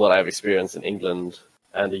Compared to what I've experienced in England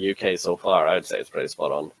and the UK so far, I would say it's pretty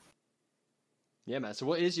spot on. yeah, man. So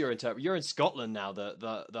what is your You're in Scotland now,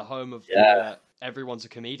 the home of Yeah. everyone's a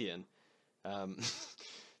comedian.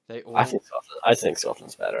 They all. I think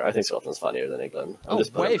Scotland's better. I think Scotland's funnier than England. I'm Oh,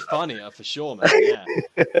 just putting way it out. funnier for sure, man. Yeah,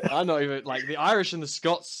 I'm not even like the Irish and the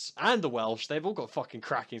Scots and the Welsh. They've all got fucking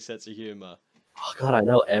cracking sense of humor. Oh god, I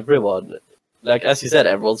know everyone. Like as you said,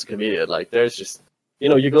 everyone's a comedian. Like there's just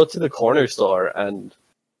you go to the corner store and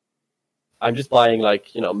I'm just buying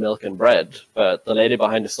like milk and bread, but the lady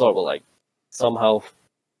behind the store will like somehow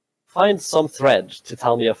find some thread to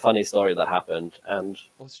tell me a funny story that happened, and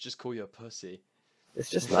Or to just call you a pussy. It's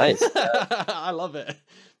just nice. I love it.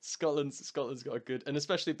 Scotland's got a good, and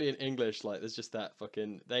especially being English, like there's just that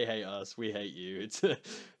fucking they hate us, we hate you.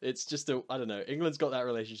 It's just a I don't know. England's got that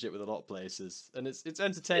relationship with a lot of places, and it's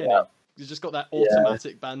entertaining. Yeah, You've just got that yeah,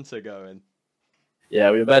 automatic banter going. yeah.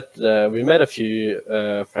 We met a few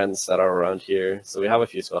friends that are around here, so we have a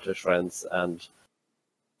few Scottish friends, and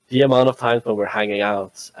the amount of times when we're hanging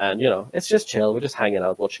out, and it's just chill. We're just hanging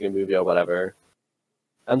out, watching a movie or whatever,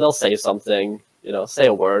 and they'll say something, say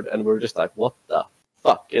a word, and we're just like, "What the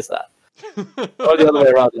fuck is that?" Or the other way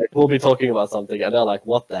around, like we'll be talking about something, and they're like,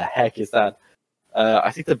 "What the heck is that?"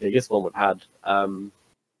 I think the biggest one we've had.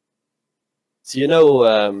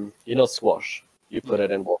 So squash. You put Yeah.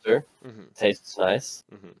 it in water, Hmm. tastes nice.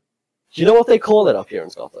 Hmm. Do you know what they call it up here in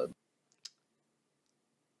Scotland?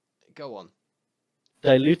 Go on.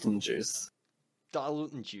 Diluting juice.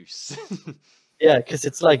 Diluting juice. Yeah, because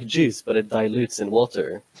it's like juice, but it dilutes in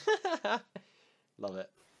water. Love it.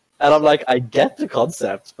 And I'm like, I get the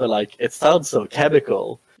concept, but like, it sounds so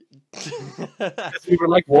chemical. 'Cause we were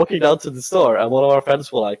like walking down to the store, and one of our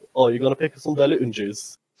friends were like, "Oh, you're gonna pick up some diluting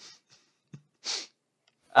juice?"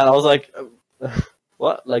 And I was like,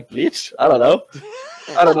 "What? Like bleach? I don't know.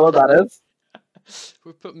 I don't know what that is."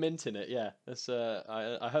 We put mint in it, yeah. That's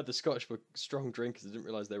I heard the Scottish were strong drinkers. I didn't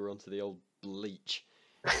realise they were onto the old bleach.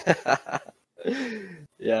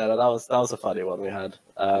 Yeah, no, that was a funny one we had.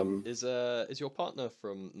 Is your partner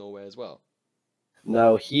from Norway as well?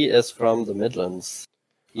 No, he is from the Midlands.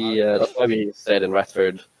 That's why we stayed in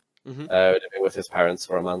Retford, Hmm. living with his parents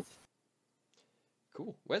for a month.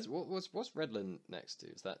 Cool. What's Redland next to?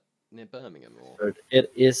 Is that near Birmingham or? But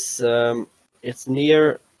it's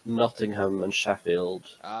near Nottingham and Sheffield.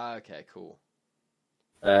 Ah, okay, cool.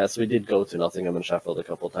 So we did go to Nottingham and Sheffield a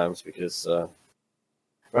couple of times because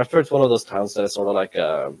Retford's one of those towns that is sort of like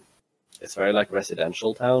it's very like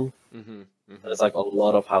residential town. Hmm. Hmm. There's like a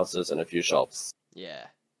lot of houses and a few shops. Yeah,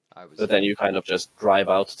 I was But then you kind of just drive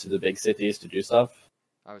out to the big cities to do stuff.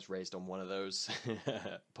 I was raised on one of those.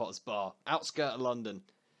 Potter's Bar, outskirt of London.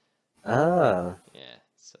 Ah, Yeah,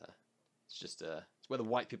 it's just it's where the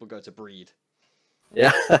white people go to breed.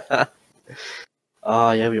 yeah.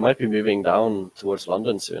 Yeah, we might be moving down towards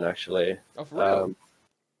London soon, actually. Oh, for real?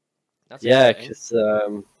 That's Yeah,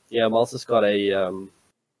 exciting. because Malta's got a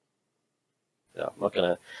yeah, I'm not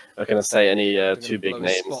gonna say any Don't too gonna big blow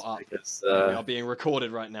his names spot up. because Yeah, we are being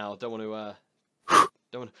recorded right now. Don't want to.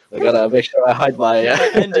 Don't want. I gotta make sure I hide my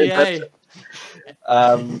NDA.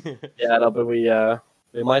 yeah, no, but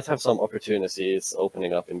we might have some opportunities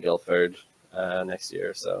opening up in Guildford next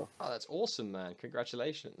year, so Oh, that's awesome, man!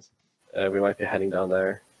 Congratulations. we might be heading down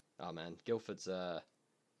there. Oh man, Guildford's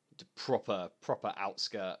proper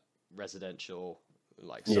outskirt residential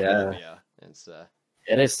like Yeah. suburbia.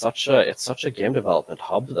 It's such a game development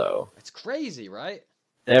hub, though. It's crazy, right?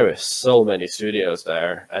 There is so many studios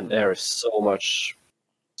there, and there is so much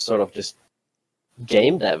sort of just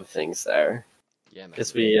game dev things there. Yeah, man.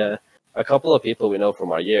 Because a couple of people we know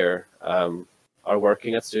from our year, are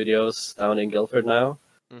working at studios down in Guildford now.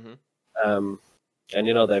 Hmm.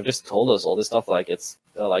 And they've just told us all this stuff. Like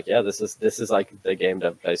they're like, yeah, this is like the game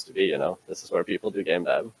dev place to be. This is where people do game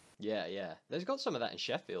dev. Yeah. There's got some of that in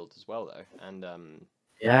Sheffield as well, though, and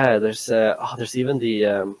Yeah, there's even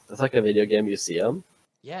there's like a video game museum.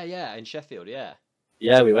 yeah, in Sheffield, yeah.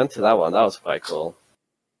 Yeah, we went to that one. That was quite cool.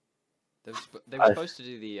 They were supposed to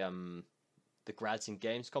do the Grads in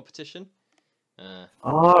Games competition.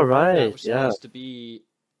 Oh, That right. was Yeah. supposed to be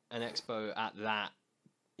an expo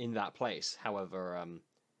in that place. However,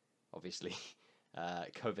 obviously,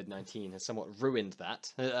 COVID-19 has somewhat ruined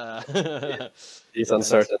that. These event.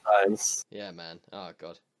 uncertain times. Yeah, man. Oh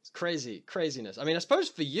god, it's craziness. I mean, I suppose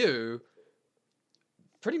for you,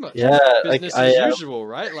 pretty much Yeah, like business as usual,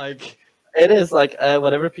 right? Like, it is like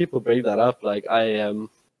whenever people bring that up, like don't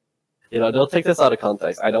take this out of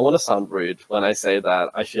context. I don't want to sound rude when I say that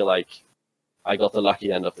I feel like I got the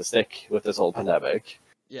lucky end of the stick with this whole pandemic.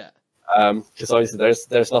 yeah, Because obviously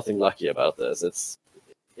there's nothing lucky about this.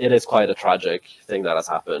 It is quite a tragic thing that has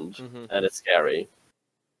happened, hmm and it's scary.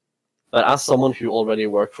 But as someone who already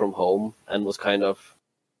worked from home and was kind of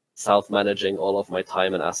self-managing all of my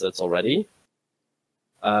time and assets already,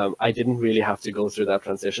 I didn't really have to go through that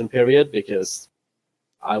transition period because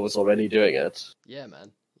I was already doing it. yeah,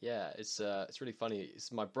 man. Yeah, it's really funny.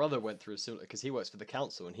 My brother went through a similar because he works for the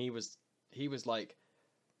council, and he was like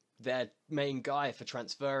their main guy for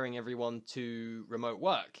transferring everyone to remote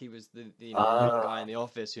work. He was the one guy in the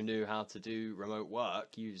office who knew how to do remote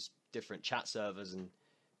work, use different chat servers and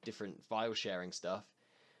different file sharing stuff.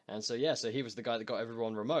 And so yeah, so he was the guy that got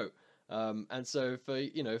everyone remote. And so for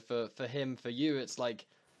him, for you, it's like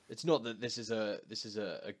it's not that this is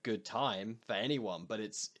a good time for anyone, but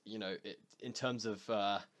it's, you know, in terms of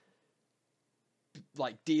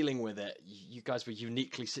like dealing with it, you guys were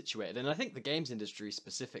uniquely situated, and I think the games industry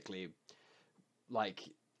specifically, like,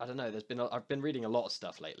 I don't know, I've been reading a lot of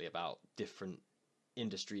stuff lately about different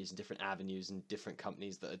industries and different avenues and different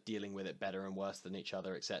companies that are dealing with it better and worse than each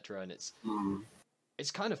other, etc. And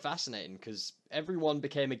it's kind of fascinating because everyone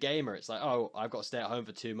became a gamer. It's like, oh, I've got to stay at home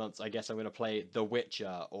for 2 months. I guess I'm going to play The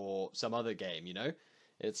Witcher or some other game, you know?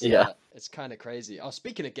 It's kind of crazy. Oh,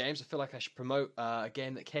 speaking of games, I feel like I should promote a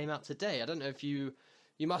game that came out today. I don't know if you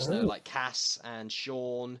must know, like Cass and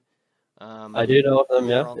Sean. I do know of them.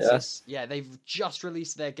 Francis. Yeah, they've just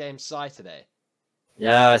released their game Psy today.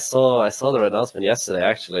 Yeah, I saw the announcement yesterday.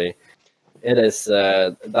 Actually, it is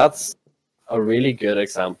that's a really good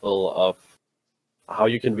example of how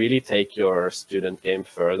you can really take your student game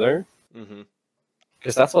further.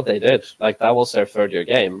 Because that's what they did. Like, that was their third year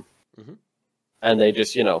game, and they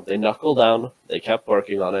just, you know, they knuckled down. They kept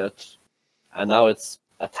working on it, and now it's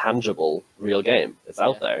a tangible, real game. It's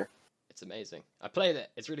out there. It's amazing. I played it.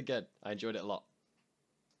 It's really good. I enjoyed it a lot.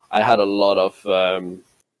 I had a lot of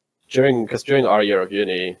during our year of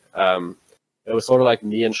uni, it was sort of like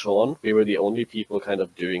me and Sean. We were the only people kind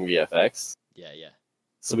of doing VFX. Yeah.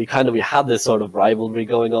 So we had this sort of rivalry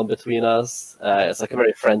going on between us. It's like a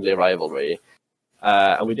very friendly rivalry,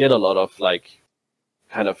 and we did a lot of like,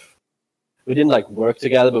 kind of, we didn't like work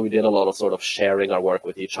together, but we did a lot of sort of sharing our work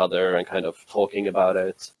with each other and kind of talking about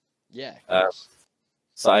it. Yeah.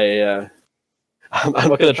 So I'm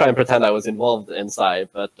not going to try and pretend I was involved inside,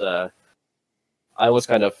 but I was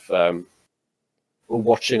kind of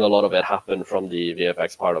watching a lot of it happen from the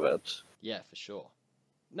VFX part of it. Yeah, for sure.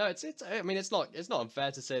 No, it's. I mean, it's not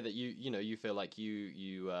unfair to say that you feel like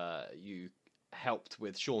you helped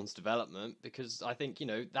with Sean's development, because I think, you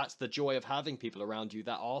know, that's the joy of having people around you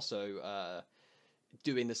that also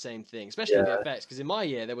doing the same thing, especially VFX. Because in my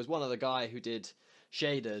year there was one other guy who did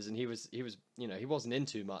shaders, and he was you know, he wasn't in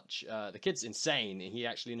too much. The kid's insane. He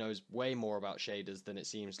actually knows way more about shaders than it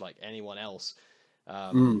seems like anyone else.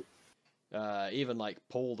 Even like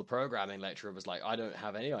Paul, the programming lecturer, was like, I don't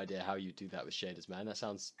have any idea how you do that with shaders, man. That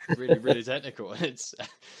sounds really, really technical. And it's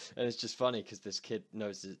just funny because this kid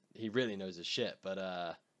he really knows his shit. But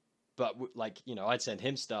like, you know, I'd send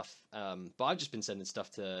him stuff. But I've just been sending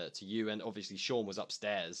stuff to you, and obviously Sean was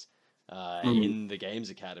upstairs in the Games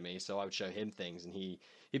Academy, so I would show him things, and he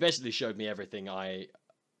basically showed me everything I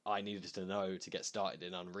needed to know to get started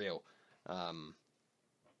in Unreal.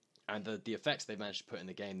 And the effects they've managed to put in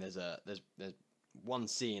the game, there's one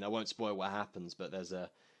scene, I won't spoil what happens, but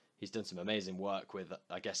he's done some amazing work with,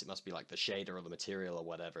 I guess it must be like the shader or the material or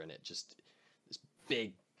whatever, and it just, this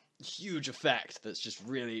big, huge effect that's just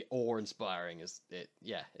really awe-inspiring.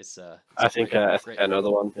 I think I know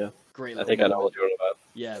the one. Yeah, great. I think I know what you're about.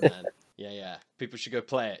 Yeah, man. Yeah. People should go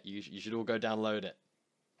play it. You should all go download it.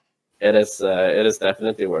 It is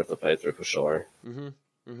definitely worth a playthrough for sure.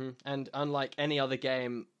 And unlike any other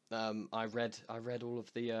game, I read all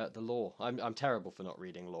of the lore. I'm terrible for not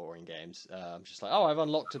reading lore in games. I'm just like, oh, I've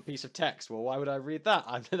unlocked a piece of text. Well, why would I read that?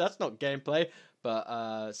 That's not gameplay.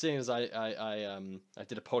 But seeing as I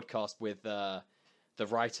did a podcast with the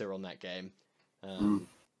writer on that game,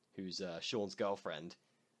 who's Sean's girlfriend,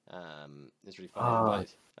 it's really funny.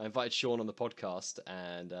 I invited Sean on the podcast,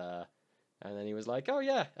 and then he was like, "Oh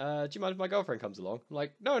yeah, do you mind if my girlfriend comes along?" I'm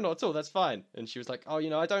like, "No, not at all. That's fine." And she was like, "Oh, you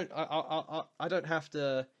know, I don't have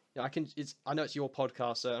to. You know, I know it's your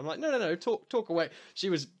podcast." So I'm like, "No, talk away." She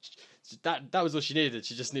was that was all she needed.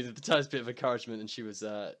 She just needed the tiniest bit of encouragement, and she was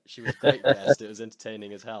great guest. It was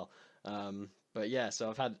entertaining as hell. But yeah, so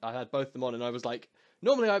I've had both of them on, and I was like,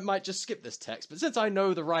 normally I might just skip this text, but since I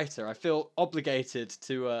know the writer, I feel obligated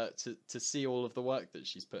to see all of the work that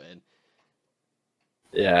she's put in.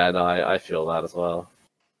 Yeah, no, I feel that as well.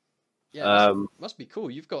 Yeah, must be cool.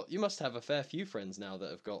 You must have a fair few friends now that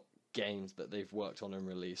have got games that they've worked on and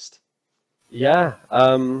released. Yeah,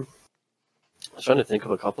 I was trying to think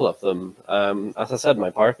of a couple of them. As I said, my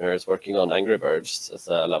partner is working on Angry Birds as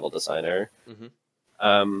a level designer.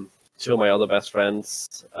 Two of my other best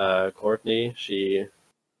friends, Courtney, she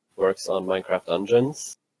works on Minecraft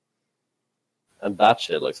Dungeons. And that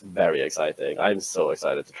shit looks very exciting. I'm so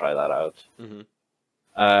excited to try that out.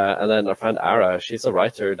 And then our friend Ara, she's a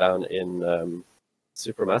writer down in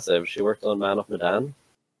Supermassive. She worked on Man of Medan.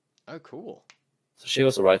 Oh, cool. So she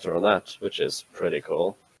was a writer on that, which is pretty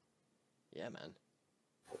cool. Yeah, man.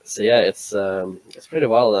 So yeah, it's pretty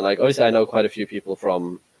wild. And like, obviously I know quite a few people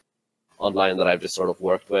from online that I've just sort of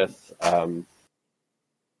worked with.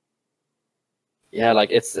 yeah,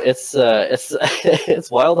 like it's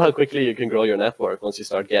it's wild how quickly you can grow your network once you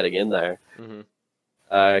start getting in there. Hmm.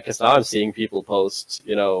 Because now I'm seeing people post,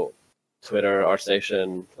 Twitter, our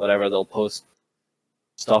station, whatever, they'll post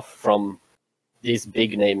stuff from these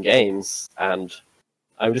big name games, and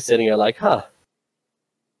I'm just sitting here like, huh,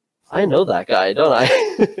 I know that guy, don't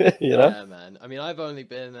I? Yeah, man. I mean, I've only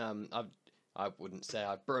been I wouldn't say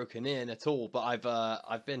I've broken in at all, but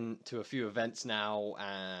I've been to a few events now,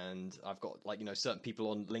 and I've got like certain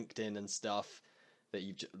people on LinkedIn and stuff that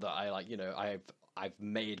I like I've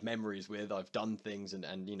made memories with. I've done things and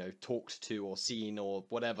talked to or seen or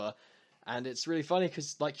whatever. And it's really funny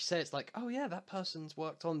because, like you say, it's like, oh yeah, that person's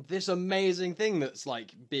worked on this amazing thing that's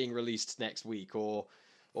like being released next week,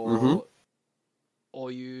 Hmm.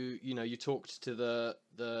 or you talked to the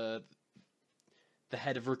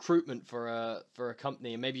head of recruitment for a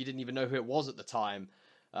company, and maybe you didn't even know who it was at the time.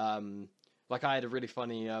 Um, like I had a really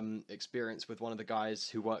funny experience with one of the guys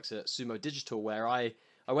who works at Sumo Digital, where I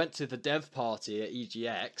went to the dev party at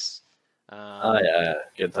EGX. Oh Um, yeah,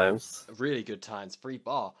 good times. really good times, free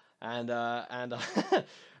bar, and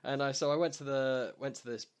so I went to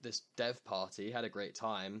this dev party, had a great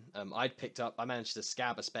time. I managed to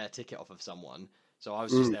scab a spare ticket off of someone, so I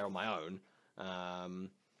was just Mm. there on my own. Um,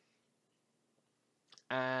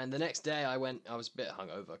 and the next day I was a bit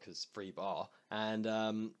hungover because free bar, and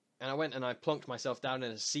I went and I plonked myself down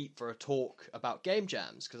in a seat for a talk about game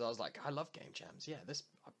jams because I was like, I love game jams. Yeah,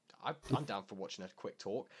 I'm down for watching a quick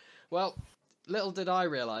talk. Well, little did I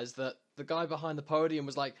realize that the guy behind the podium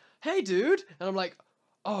was like, "Hey, dude," and I'm like,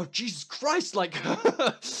 "Oh, Jesus Christ! Like,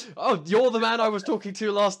 oh, you're the man I was talking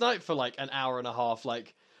to last night for like an hour and a half.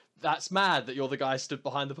 Like, that's mad that you're the guy stood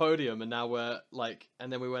behind the podium, and now we're like,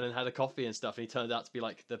 and then we went and had a coffee and stuff, and he turned out to be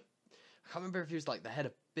like I can't remember if he was like the head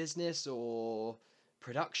of business or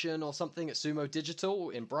production or something at Sumo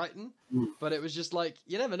Digital in Brighton, Mm. but it was just like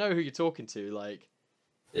you never know who you're talking to. Like,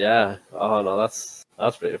 Yeah. Oh no, that's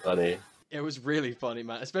pretty funny. it was really funny,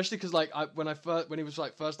 man. Especially because like when he was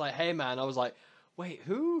like first like, "Hey, man," I was like, "Wait,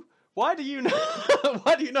 who? Why do you know?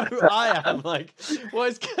 Why do you know who I am? Like,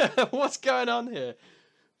 what's going on here?"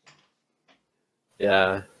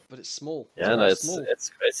 Yeah. But it's small. It's Yeah, no, very it's small. it's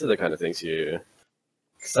crazy the kind of things you.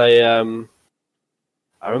 Cause I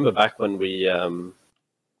remember back when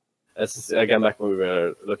this is again back when we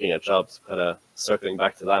were looking at jobs, kind of circling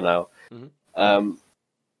back to that now. Hmm.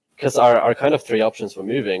 Because our kind of three options for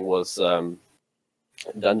moving was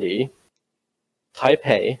Dundee,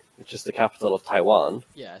 Taipei, which is the capital of Taiwan,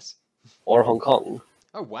 Yes. or Hong Kong.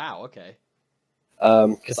 Oh wow. Okay.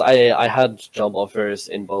 Because I had job offers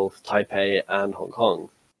in both Taipei and Hong Kong.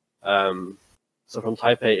 So from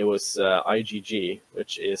Taipei, it was IGG,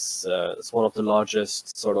 which is it's one of the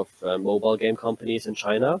largest sort of mobile game companies in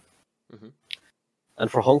China. Hmm.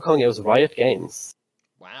 And for Hong Kong, it was Riot Games.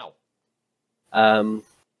 Wow. Um,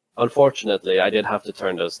 Unfortunately, I did have to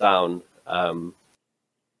turn those down,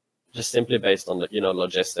 just simply based on the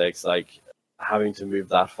logistics, like having to move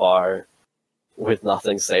that far with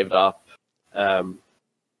nothing saved up, um,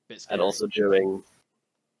 Bit and scary. also during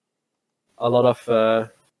a lot of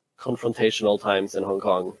confrontational times in Hong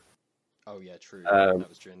Kong. Oh yeah, true. Um, That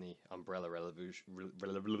was during the Umbrella Revolution,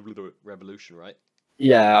 right?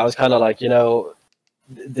 yeah, I was kind of like,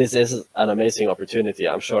 this is an amazing opportunity.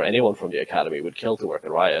 I'm sure anyone from the academy would kill to work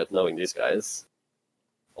at Riot, knowing these guys,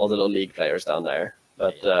 all the little league players down there. Yeah,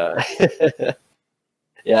 But yeah.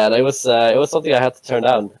 yeah, and it was something I had to turn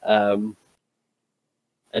down.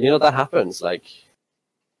 And that happens. Like,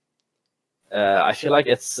 I feel like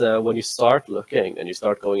it's when you start looking and you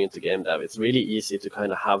start going into game dev, it's really easy to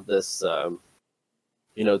kind of have this,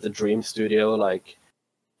 the dream studio. Like,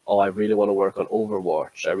 oh, I really want to work on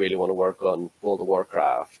Overwatch. I really want to work on World of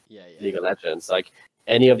Warcraft, Yeah, yeah. League of Legends. Like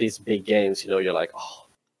any of these big games, you're like, oh,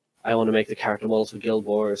 I want to make the character models for Guild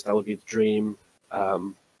Wars. That would be the dream. But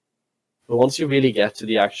once you really get to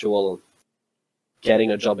the actual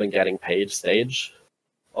getting a job and getting paid stage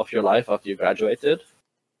of your life after you graduated,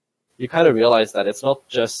 you kind of realize that it's not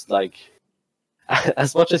just like,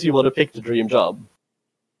 as much as you want to pick the dream job,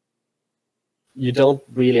 you don't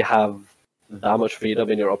really have that much freedom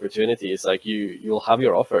in your opportunities. Like you'll have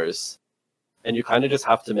your offers, and you kind of just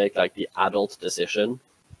have to make like the adult decision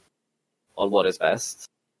on what is best.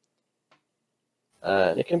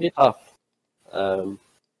 And it can be tough.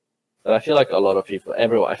 But I feel like a lot of people, I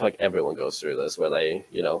feel like everyone goes through this where they,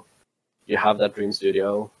 you have that dream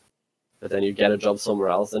studio, but then you get a job somewhere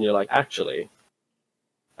else, and you're like, actually,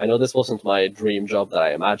 I know this wasn't my dream job that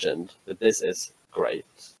I imagined, but this is great.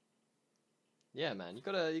 Yeah, man. You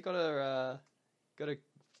gotta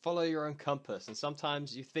follow your own compass, and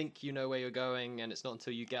sometimes you think you know where you're going, and it's not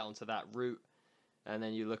until you get onto that route and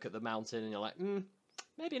then you look at the mountain and you're like,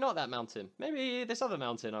 maybe not that mountain. Maybe this other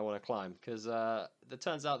mountain I want to climb, because it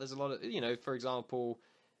turns out there's a lot of, for example,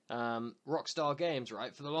 Rockstar Games,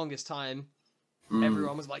 right? For the longest time,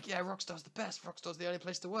 everyone was like, yeah, Rockstar's the best. Rockstar's the only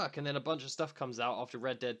place to work. And then a bunch of stuff comes out after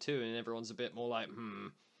Red Dead 2, and everyone's a bit more like,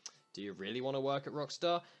 do you really want to work at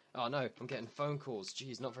Rockstar? Oh no, I'm getting phone calls.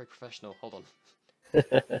 Jeez, not very professional. Hold on.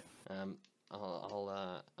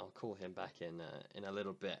 I'll call him back in a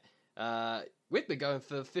little bit. We've been going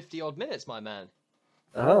for 50 odd minutes, my man.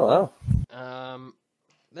 Oh wow.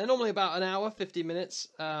 They're normally about an hour, 50 minutes.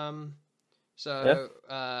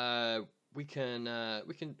 We can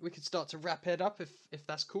start to wrap it up if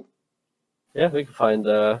that's cool. Yeah, we can find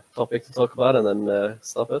a topic to talk about and then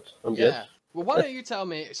stop it. I'm good. Well, why don't you tell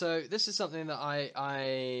me? So this is something that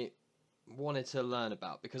I wanted to learn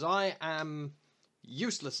about, because I am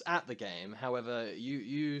useless at the game. However,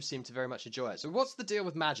 you seem to very much enjoy it. So what's the deal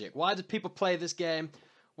with Magic? Why do people play this game?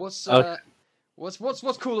 What's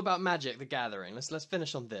cool about Magic: The Gathering? Let's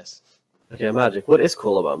finish on this. Okay, Magic. What is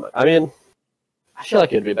cool about Magic? I mean, I feel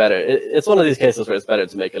like it'd be better. It's one of these cases where it's better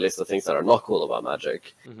to make a list of things that are not cool about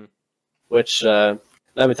Magic. Mm-hmm. Which, let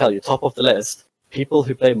me tell you, top of the list, people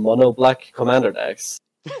who play mono black commander decks.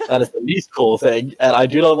 That is the least cool thing, and I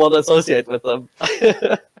do not want to associate with them.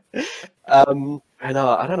 I don't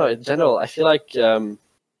know. In general, I feel like, to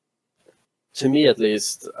me at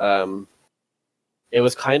least, it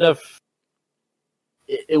was kind of.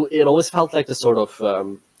 It always felt like the sort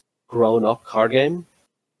of grown-up card game.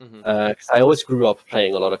 Because I always grew up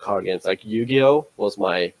playing a lot of card games. Like Yu-Gi-Oh was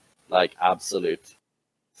my absolute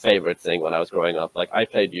favorite thing when I was growing up. Like I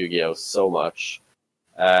played Yu-Gi-Oh so much.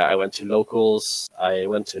 I went to locals. I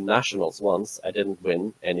went to nationals once. I didn't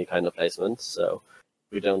win any kind of placement, so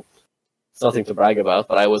it's nothing to brag about.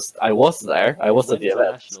 But I was there. I was at the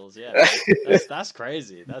event. Nationals, yeah. That's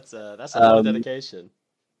crazy. That's a lot of dedication.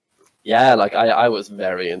 Yeah, like I was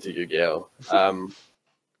very into Yu-Gi-Oh.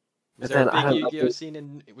 Was there a big Yu-Gi-Oh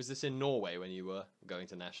scene was this in Norway when you were going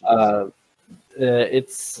to nationals?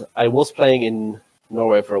 I was playing in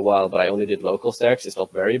Norway for a while, but I only did locals there because it's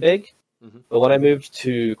not very big. Mm-hmm. But when I moved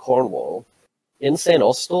to Cornwall, in St.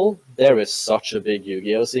 Austell, there is such a big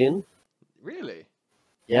Yu-Gi-Oh scene. Really?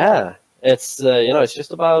 Yeah. It's it's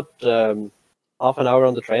just about half an hour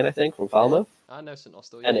on the train, I think, from Falmouth. I know St.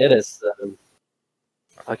 Austell. Yeah. And it is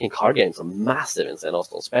fucking card games are massive in St.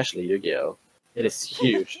 Austell, especially Yu-Gi-Oh. It is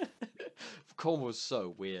huge. Cornwall's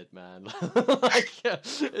so weird, man.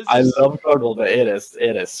 I love Cornwall, but it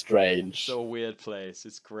is strange. So weird place.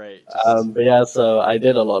 It's great. But yeah, so I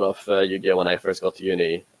did a lot of Yu-Gi-Oh when I first got to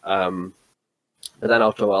uni. But then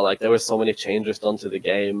after a while, there were so many changes done to the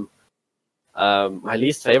game. My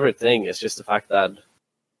least favorite thing is just the fact that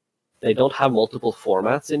they don't have multiple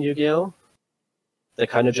formats in Yu-Gi-Oh. They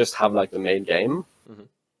kind of just have the main game. Mm-hmm.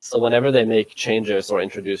 So whenever they make changes or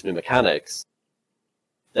introduce new mechanics,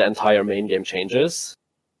 the entire main game changes.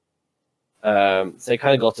 So it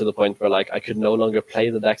kind of got to the point where I could no longer play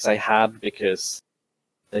the decks I had because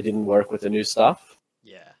they didn't work with the new stuff.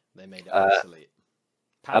 Yeah, they made it obsolete.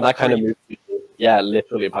 And that kind of moved me,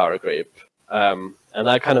 literally power creep. And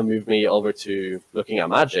that kind of moved me over to looking at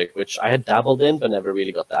Magic, which I had dabbled in but never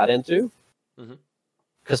really got that into.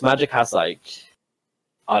 Because Magic has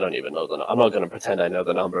I don't even know I'm not going to pretend I know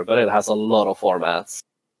the number, but it has a lot of formats.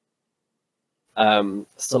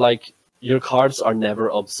 So your cards are never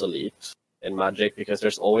obsolete in Magic because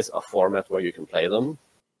there's always a format where you can play them.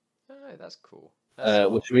 Oh, that's cool.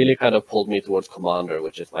 Which really kind of pulled me towards Commander,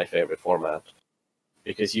 which is my favorite format,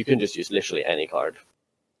 because you can just use literally any card.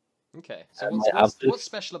 Okay, so what's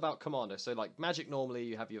special about Commander? So Magic, normally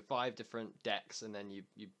you have your 5 different decks, and then you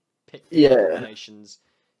pick combinations,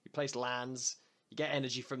 you place lands, you get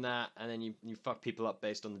energy from that, and then you fuck people up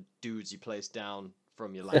based on the dudes you place down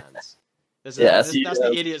from your lands. That's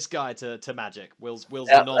the idiot's guide to Magic. Will's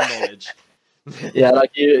non-knowledge. Yeah,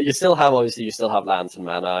 you still have lands and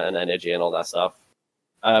mana and energy and all that stuff.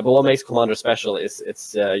 But what makes Commander special is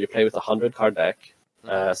you play with a 100-card deck,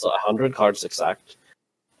 so 100 cards exact,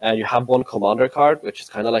 and you have one Commander card, which is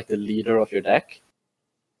kind of like the leader of your deck.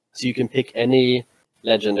 So you can pick any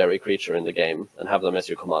legendary creature in the game and have them as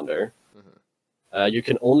your Commander. You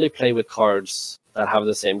can only play with cards that have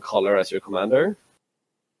the same color as your Commander.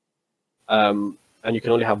 And you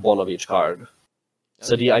can only have one of each card. Okay.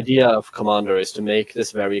 So the idea of Commander is to make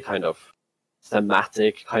this very kind of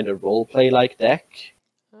thematic, kind of role-play-like deck,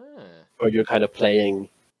 where you're kind of playing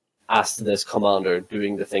as this Commander,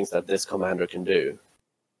 doing the things that this Commander can do.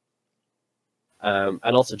 And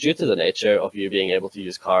also due to the nature of you being able to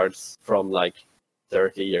use cards from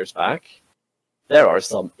 30 years back, there are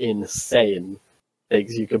some insane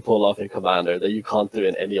things you can pull off in Commander that you can't do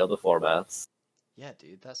in any other formats. Yeah,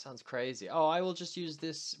 dude, that sounds crazy. Oh, I will just use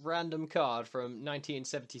this random card from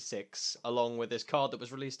 1976 along with this card that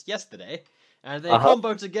was released yesterday, and they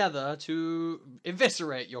combo together to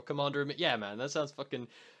eviscerate your commander. Yeah, man, that sounds fucking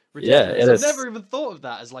ridiculous. Yeah, I've never even thought of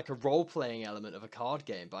that as like a role-playing element of a card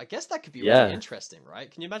game, but I guess that could be really interesting, right?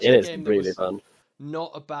 Can you imagine a game that was fun.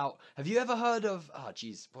 Not about... Have you ever heard of... Oh,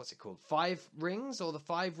 geez, what's it called? Five Rings or the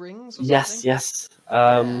Five Rings or something? Yes.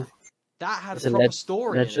 Yeah. That had a proper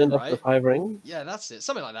story Legend in it, right? of the Five Rings? Yeah, that's it.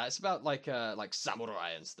 Something like that. It's about like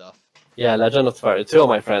samurai and stuff. Yeah, Legend of the Five. Two of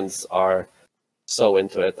my friends are so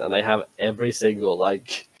into it, and they have every single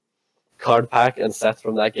like card pack and set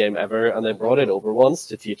from that game ever, and they brought it over once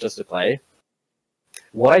to teach us to play.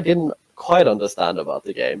 What I didn't quite understand about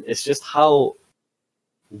the game is just how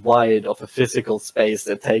wide of a physical space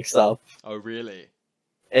it takes up. Oh, really?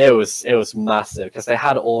 It was massive because they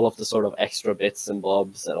had all of the sort of extra bits and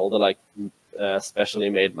bobs and all the like specially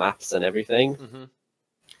made maps and everything. Mm-hmm.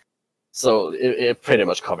 So it pretty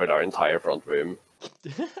much covered our entire front room.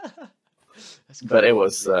 But it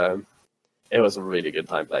was a really good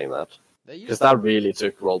time playing that because that really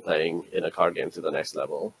took role playing in a card game to the next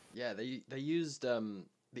level. Yeah, they used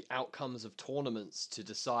the outcomes of tournaments to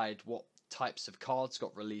decide what types of cards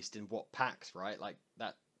got released in what packs, right? Like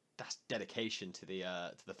that's dedication to the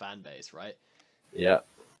fan base, right? Yeah,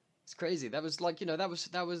 it's crazy. That was like that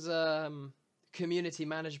was community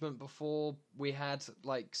management before we had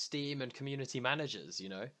like Steam and community managers,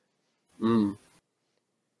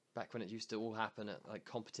 back when it used to all happen at like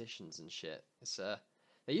competitions and shit. It's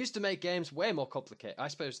they used to make games way more complicated. I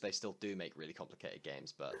suppose they still do make really complicated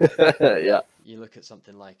games, but yeah, you look at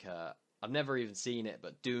something like I've never even seen it,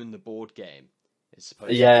 but Dune the board game is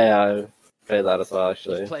supposed I played that as well,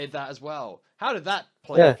 actually. You've played that as well. How did that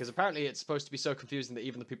play? Because apparently it's supposed to be so confusing that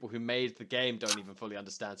even the people who made the game don't even fully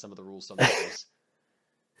understand some of the rules sometimes.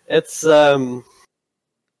 It's I don't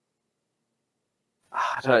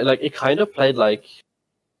know, like it kind of played like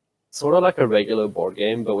sort of like a regular board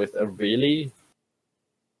game, but with a really,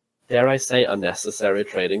 dare I say, unnecessary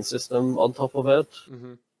trading system on top of it.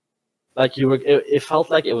 Mm-hmm. Like it felt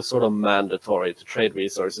like it was sort of mandatory to trade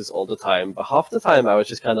resources all the time, but half the time I was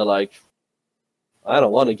just kind of like, I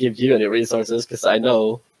don't want to give you any resources because I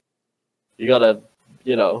know you gotta,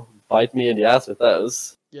 bite me in the ass with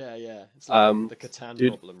those. Yeah. It's like the Catan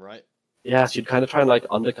problem, right? Yeah, so you'd kind of try and like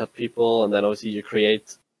undercut people, and then obviously you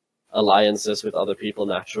create alliances with other people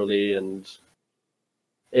naturally, and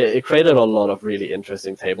it created a lot of really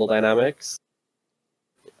interesting table dynamics,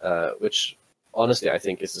 which honestly I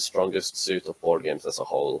think is the strongest suit of board games as a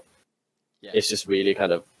whole. Yeah. It's just really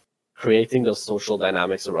kind of creating those social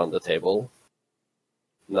dynamics around the table.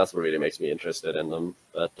 And that's what really makes me interested in them.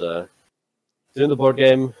 But doing the board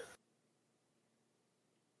game,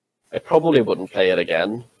 I probably wouldn't play it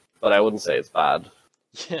again, but I wouldn't say it's bad.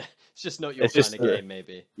 Yeah, it's just not your kind of game,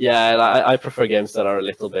 maybe. Yeah, I prefer games that are a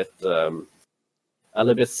little bit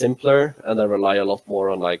simpler and that rely a lot more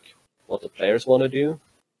on like what the players want to do.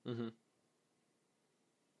 Mm-hmm.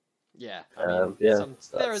 Yeah, I mean,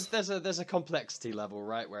 there's a complexity level,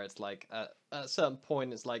 right, where it's like at a certain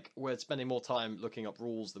point it's like we're spending more time looking up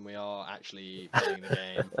rules than we are actually playing the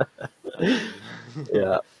game.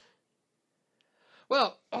 Yeah.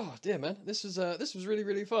 Well, oh dear man, this was really,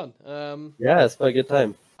 really fun. Yeah, it's been a good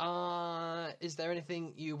time. Is there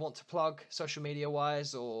anything you want to plug social media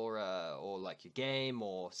wise, or like your game,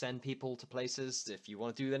 or send people to places? If you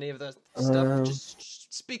want to do any of that stuff,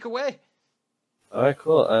 just speak away. Alright,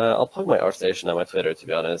 cool. I'll plug my ArtStation and my Twitter, to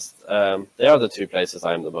be honest. They are the two places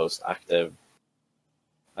I'm the most active.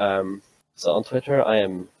 So on Twitter, I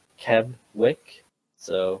am KevWick.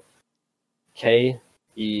 So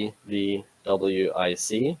KEVWIC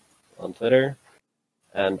on Twitter.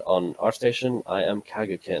 And on ArtStation, I am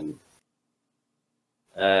Kagukin.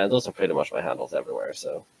 And those are pretty much my handles everywhere,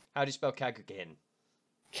 so... How do you spell Kagukin?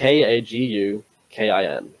 Kagukin.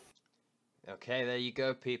 Okay, there you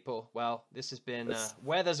go, people. Well, this has been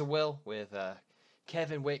Where There's a Will with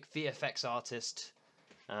Kevin Wick, VFX artist,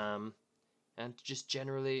 and just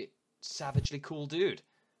generally savagely cool dude.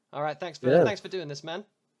 All right, thanks for doing this, man.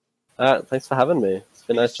 Thanks for having me. It's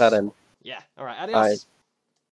been nice chatting. Yeah. All right, adios. Bye.